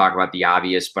not going to talk about the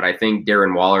obvious, but I think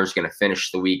Darren Waller is going to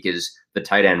finish the week as the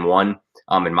tight end one,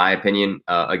 in my opinion,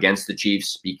 against the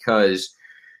Chiefs, because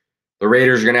the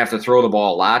Raiders are going to have to throw the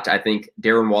ball a lot. I think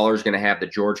Darren Waller is going to have the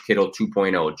George Kittle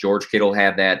 2.0. George Kittle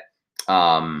had that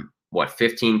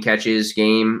 15 catches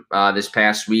game this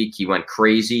past week. He went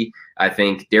crazy. I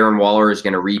think Darren Waller is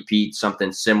going to repeat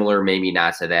something similar, maybe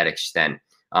not to that extent.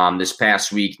 This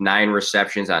past week, 9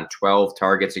 receptions on 12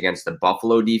 targets against the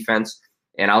Buffalo defense.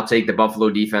 And I'll take the Buffalo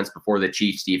defense before the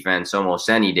Chiefs defense almost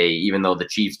any day, even though the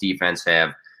Chiefs defense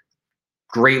have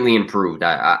greatly improved,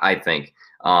 I think.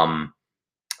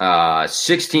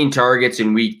 16 targets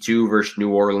in week 2 versus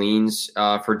New Orleans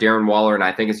for Darren Waller, and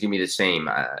I think it's going to be the same.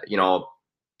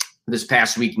 This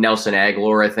past week, Nelson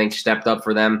Aguilar, I think, stepped up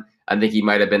for them. I think he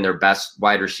might have been their best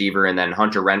wide receiver, and then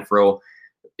Hunter Renfrow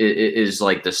is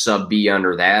like the sub B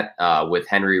under that with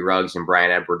Henry Ruggs and Bryan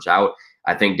Edwards out.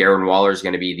 I think Darren Waller is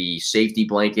going to be the safety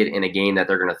blanket in a game that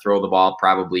they're going to throw the ball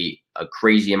probably a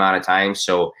crazy amount of times.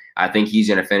 So I think he's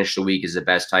going to finish the week as the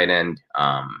best tight end,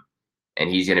 and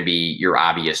he's going to be your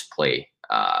obvious play.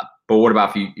 But what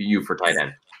about you for tight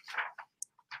end?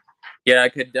 Yeah, I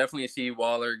could definitely see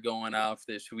Waller going off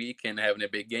this week and having a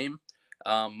big game.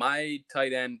 My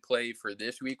tight end play for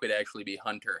this week would actually be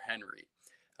Hunter Henry.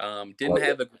 Didn't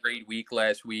have a great week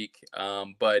last week,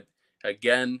 but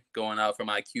again, going out from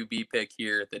my QB pick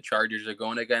here, the Chargers are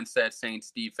going against that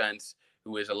Saints defense,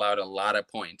 who has allowed a lot of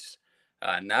points.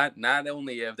 Not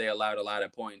only have they allowed a lot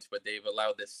of points, but they've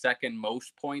allowed the second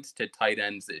most points to tight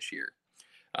ends this year.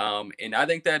 And I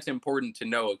think that's important to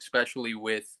know, especially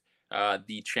with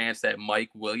the chance that Mike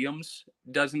Williams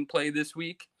doesn't play this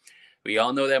week. We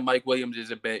all know that Mike Williams is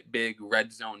a big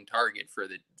red zone target for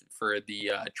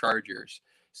the Chargers.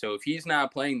 So if he's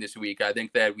not playing this week, I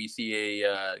think that we see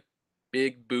a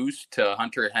big boost to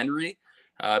Hunter Henry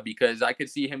because I could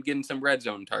see him getting some red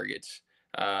zone targets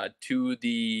to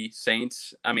the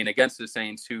Saints. I mean, against the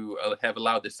Saints, who have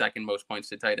allowed the second most points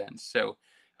to tight ends. So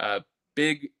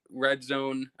big red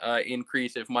zone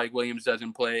increase if Mike Williams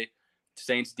doesn't play.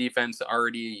 Saints defense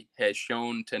already has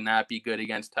shown to not be good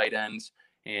against tight ends,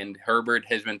 and Herbert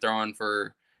has been throwing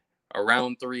for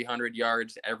around 300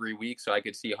 yards every week, so I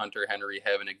could see Hunter Henry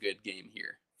having a good game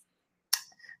here.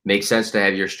 Makes sense to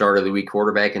have your start of the week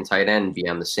quarterback and tight end be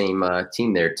on the same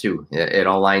team there too. It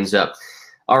all lines up.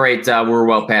 All right, we're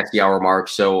well past the hour mark,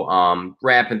 so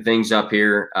wrapping things up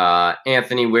here.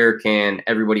 Anthony, where can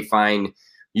everybody find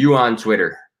you on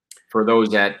Twitter for those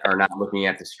that are not looking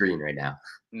at the screen right now?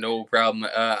 No problem.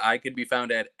 I could be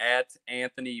found at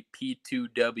Anthony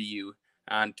P2W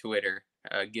on Twitter.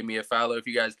 Give me a follow if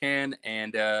you guys can.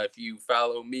 And if you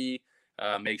follow me,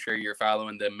 make sure you're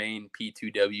following the main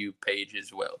P2W page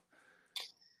as well.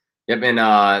 Yep, and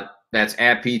that's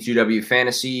at P2W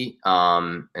Fantasy.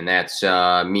 And that's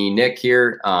me, Nick,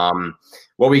 here.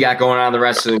 What we got going on the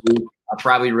rest of the week, I'll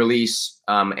probably release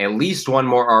at least one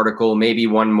more article, maybe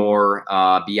one more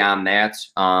beyond that.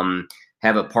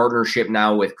 Have a partnership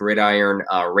now with Gridiron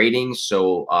Ratings,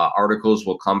 so articles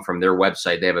will come from their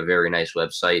website. They have a very nice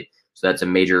website, so that's a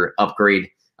major upgrade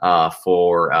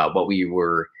for what we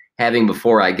were having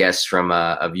before, I guess, from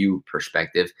a view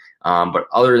perspective. But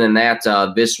other than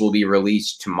that, this will be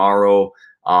released tomorrow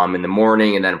in the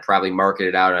morning, and then probably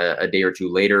marketed out a day or two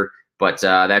later. But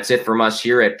that's it from us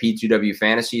here at P2W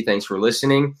Fantasy. Thanks for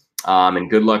listening,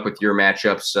 and good luck with your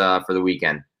matchups for the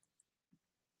weekend.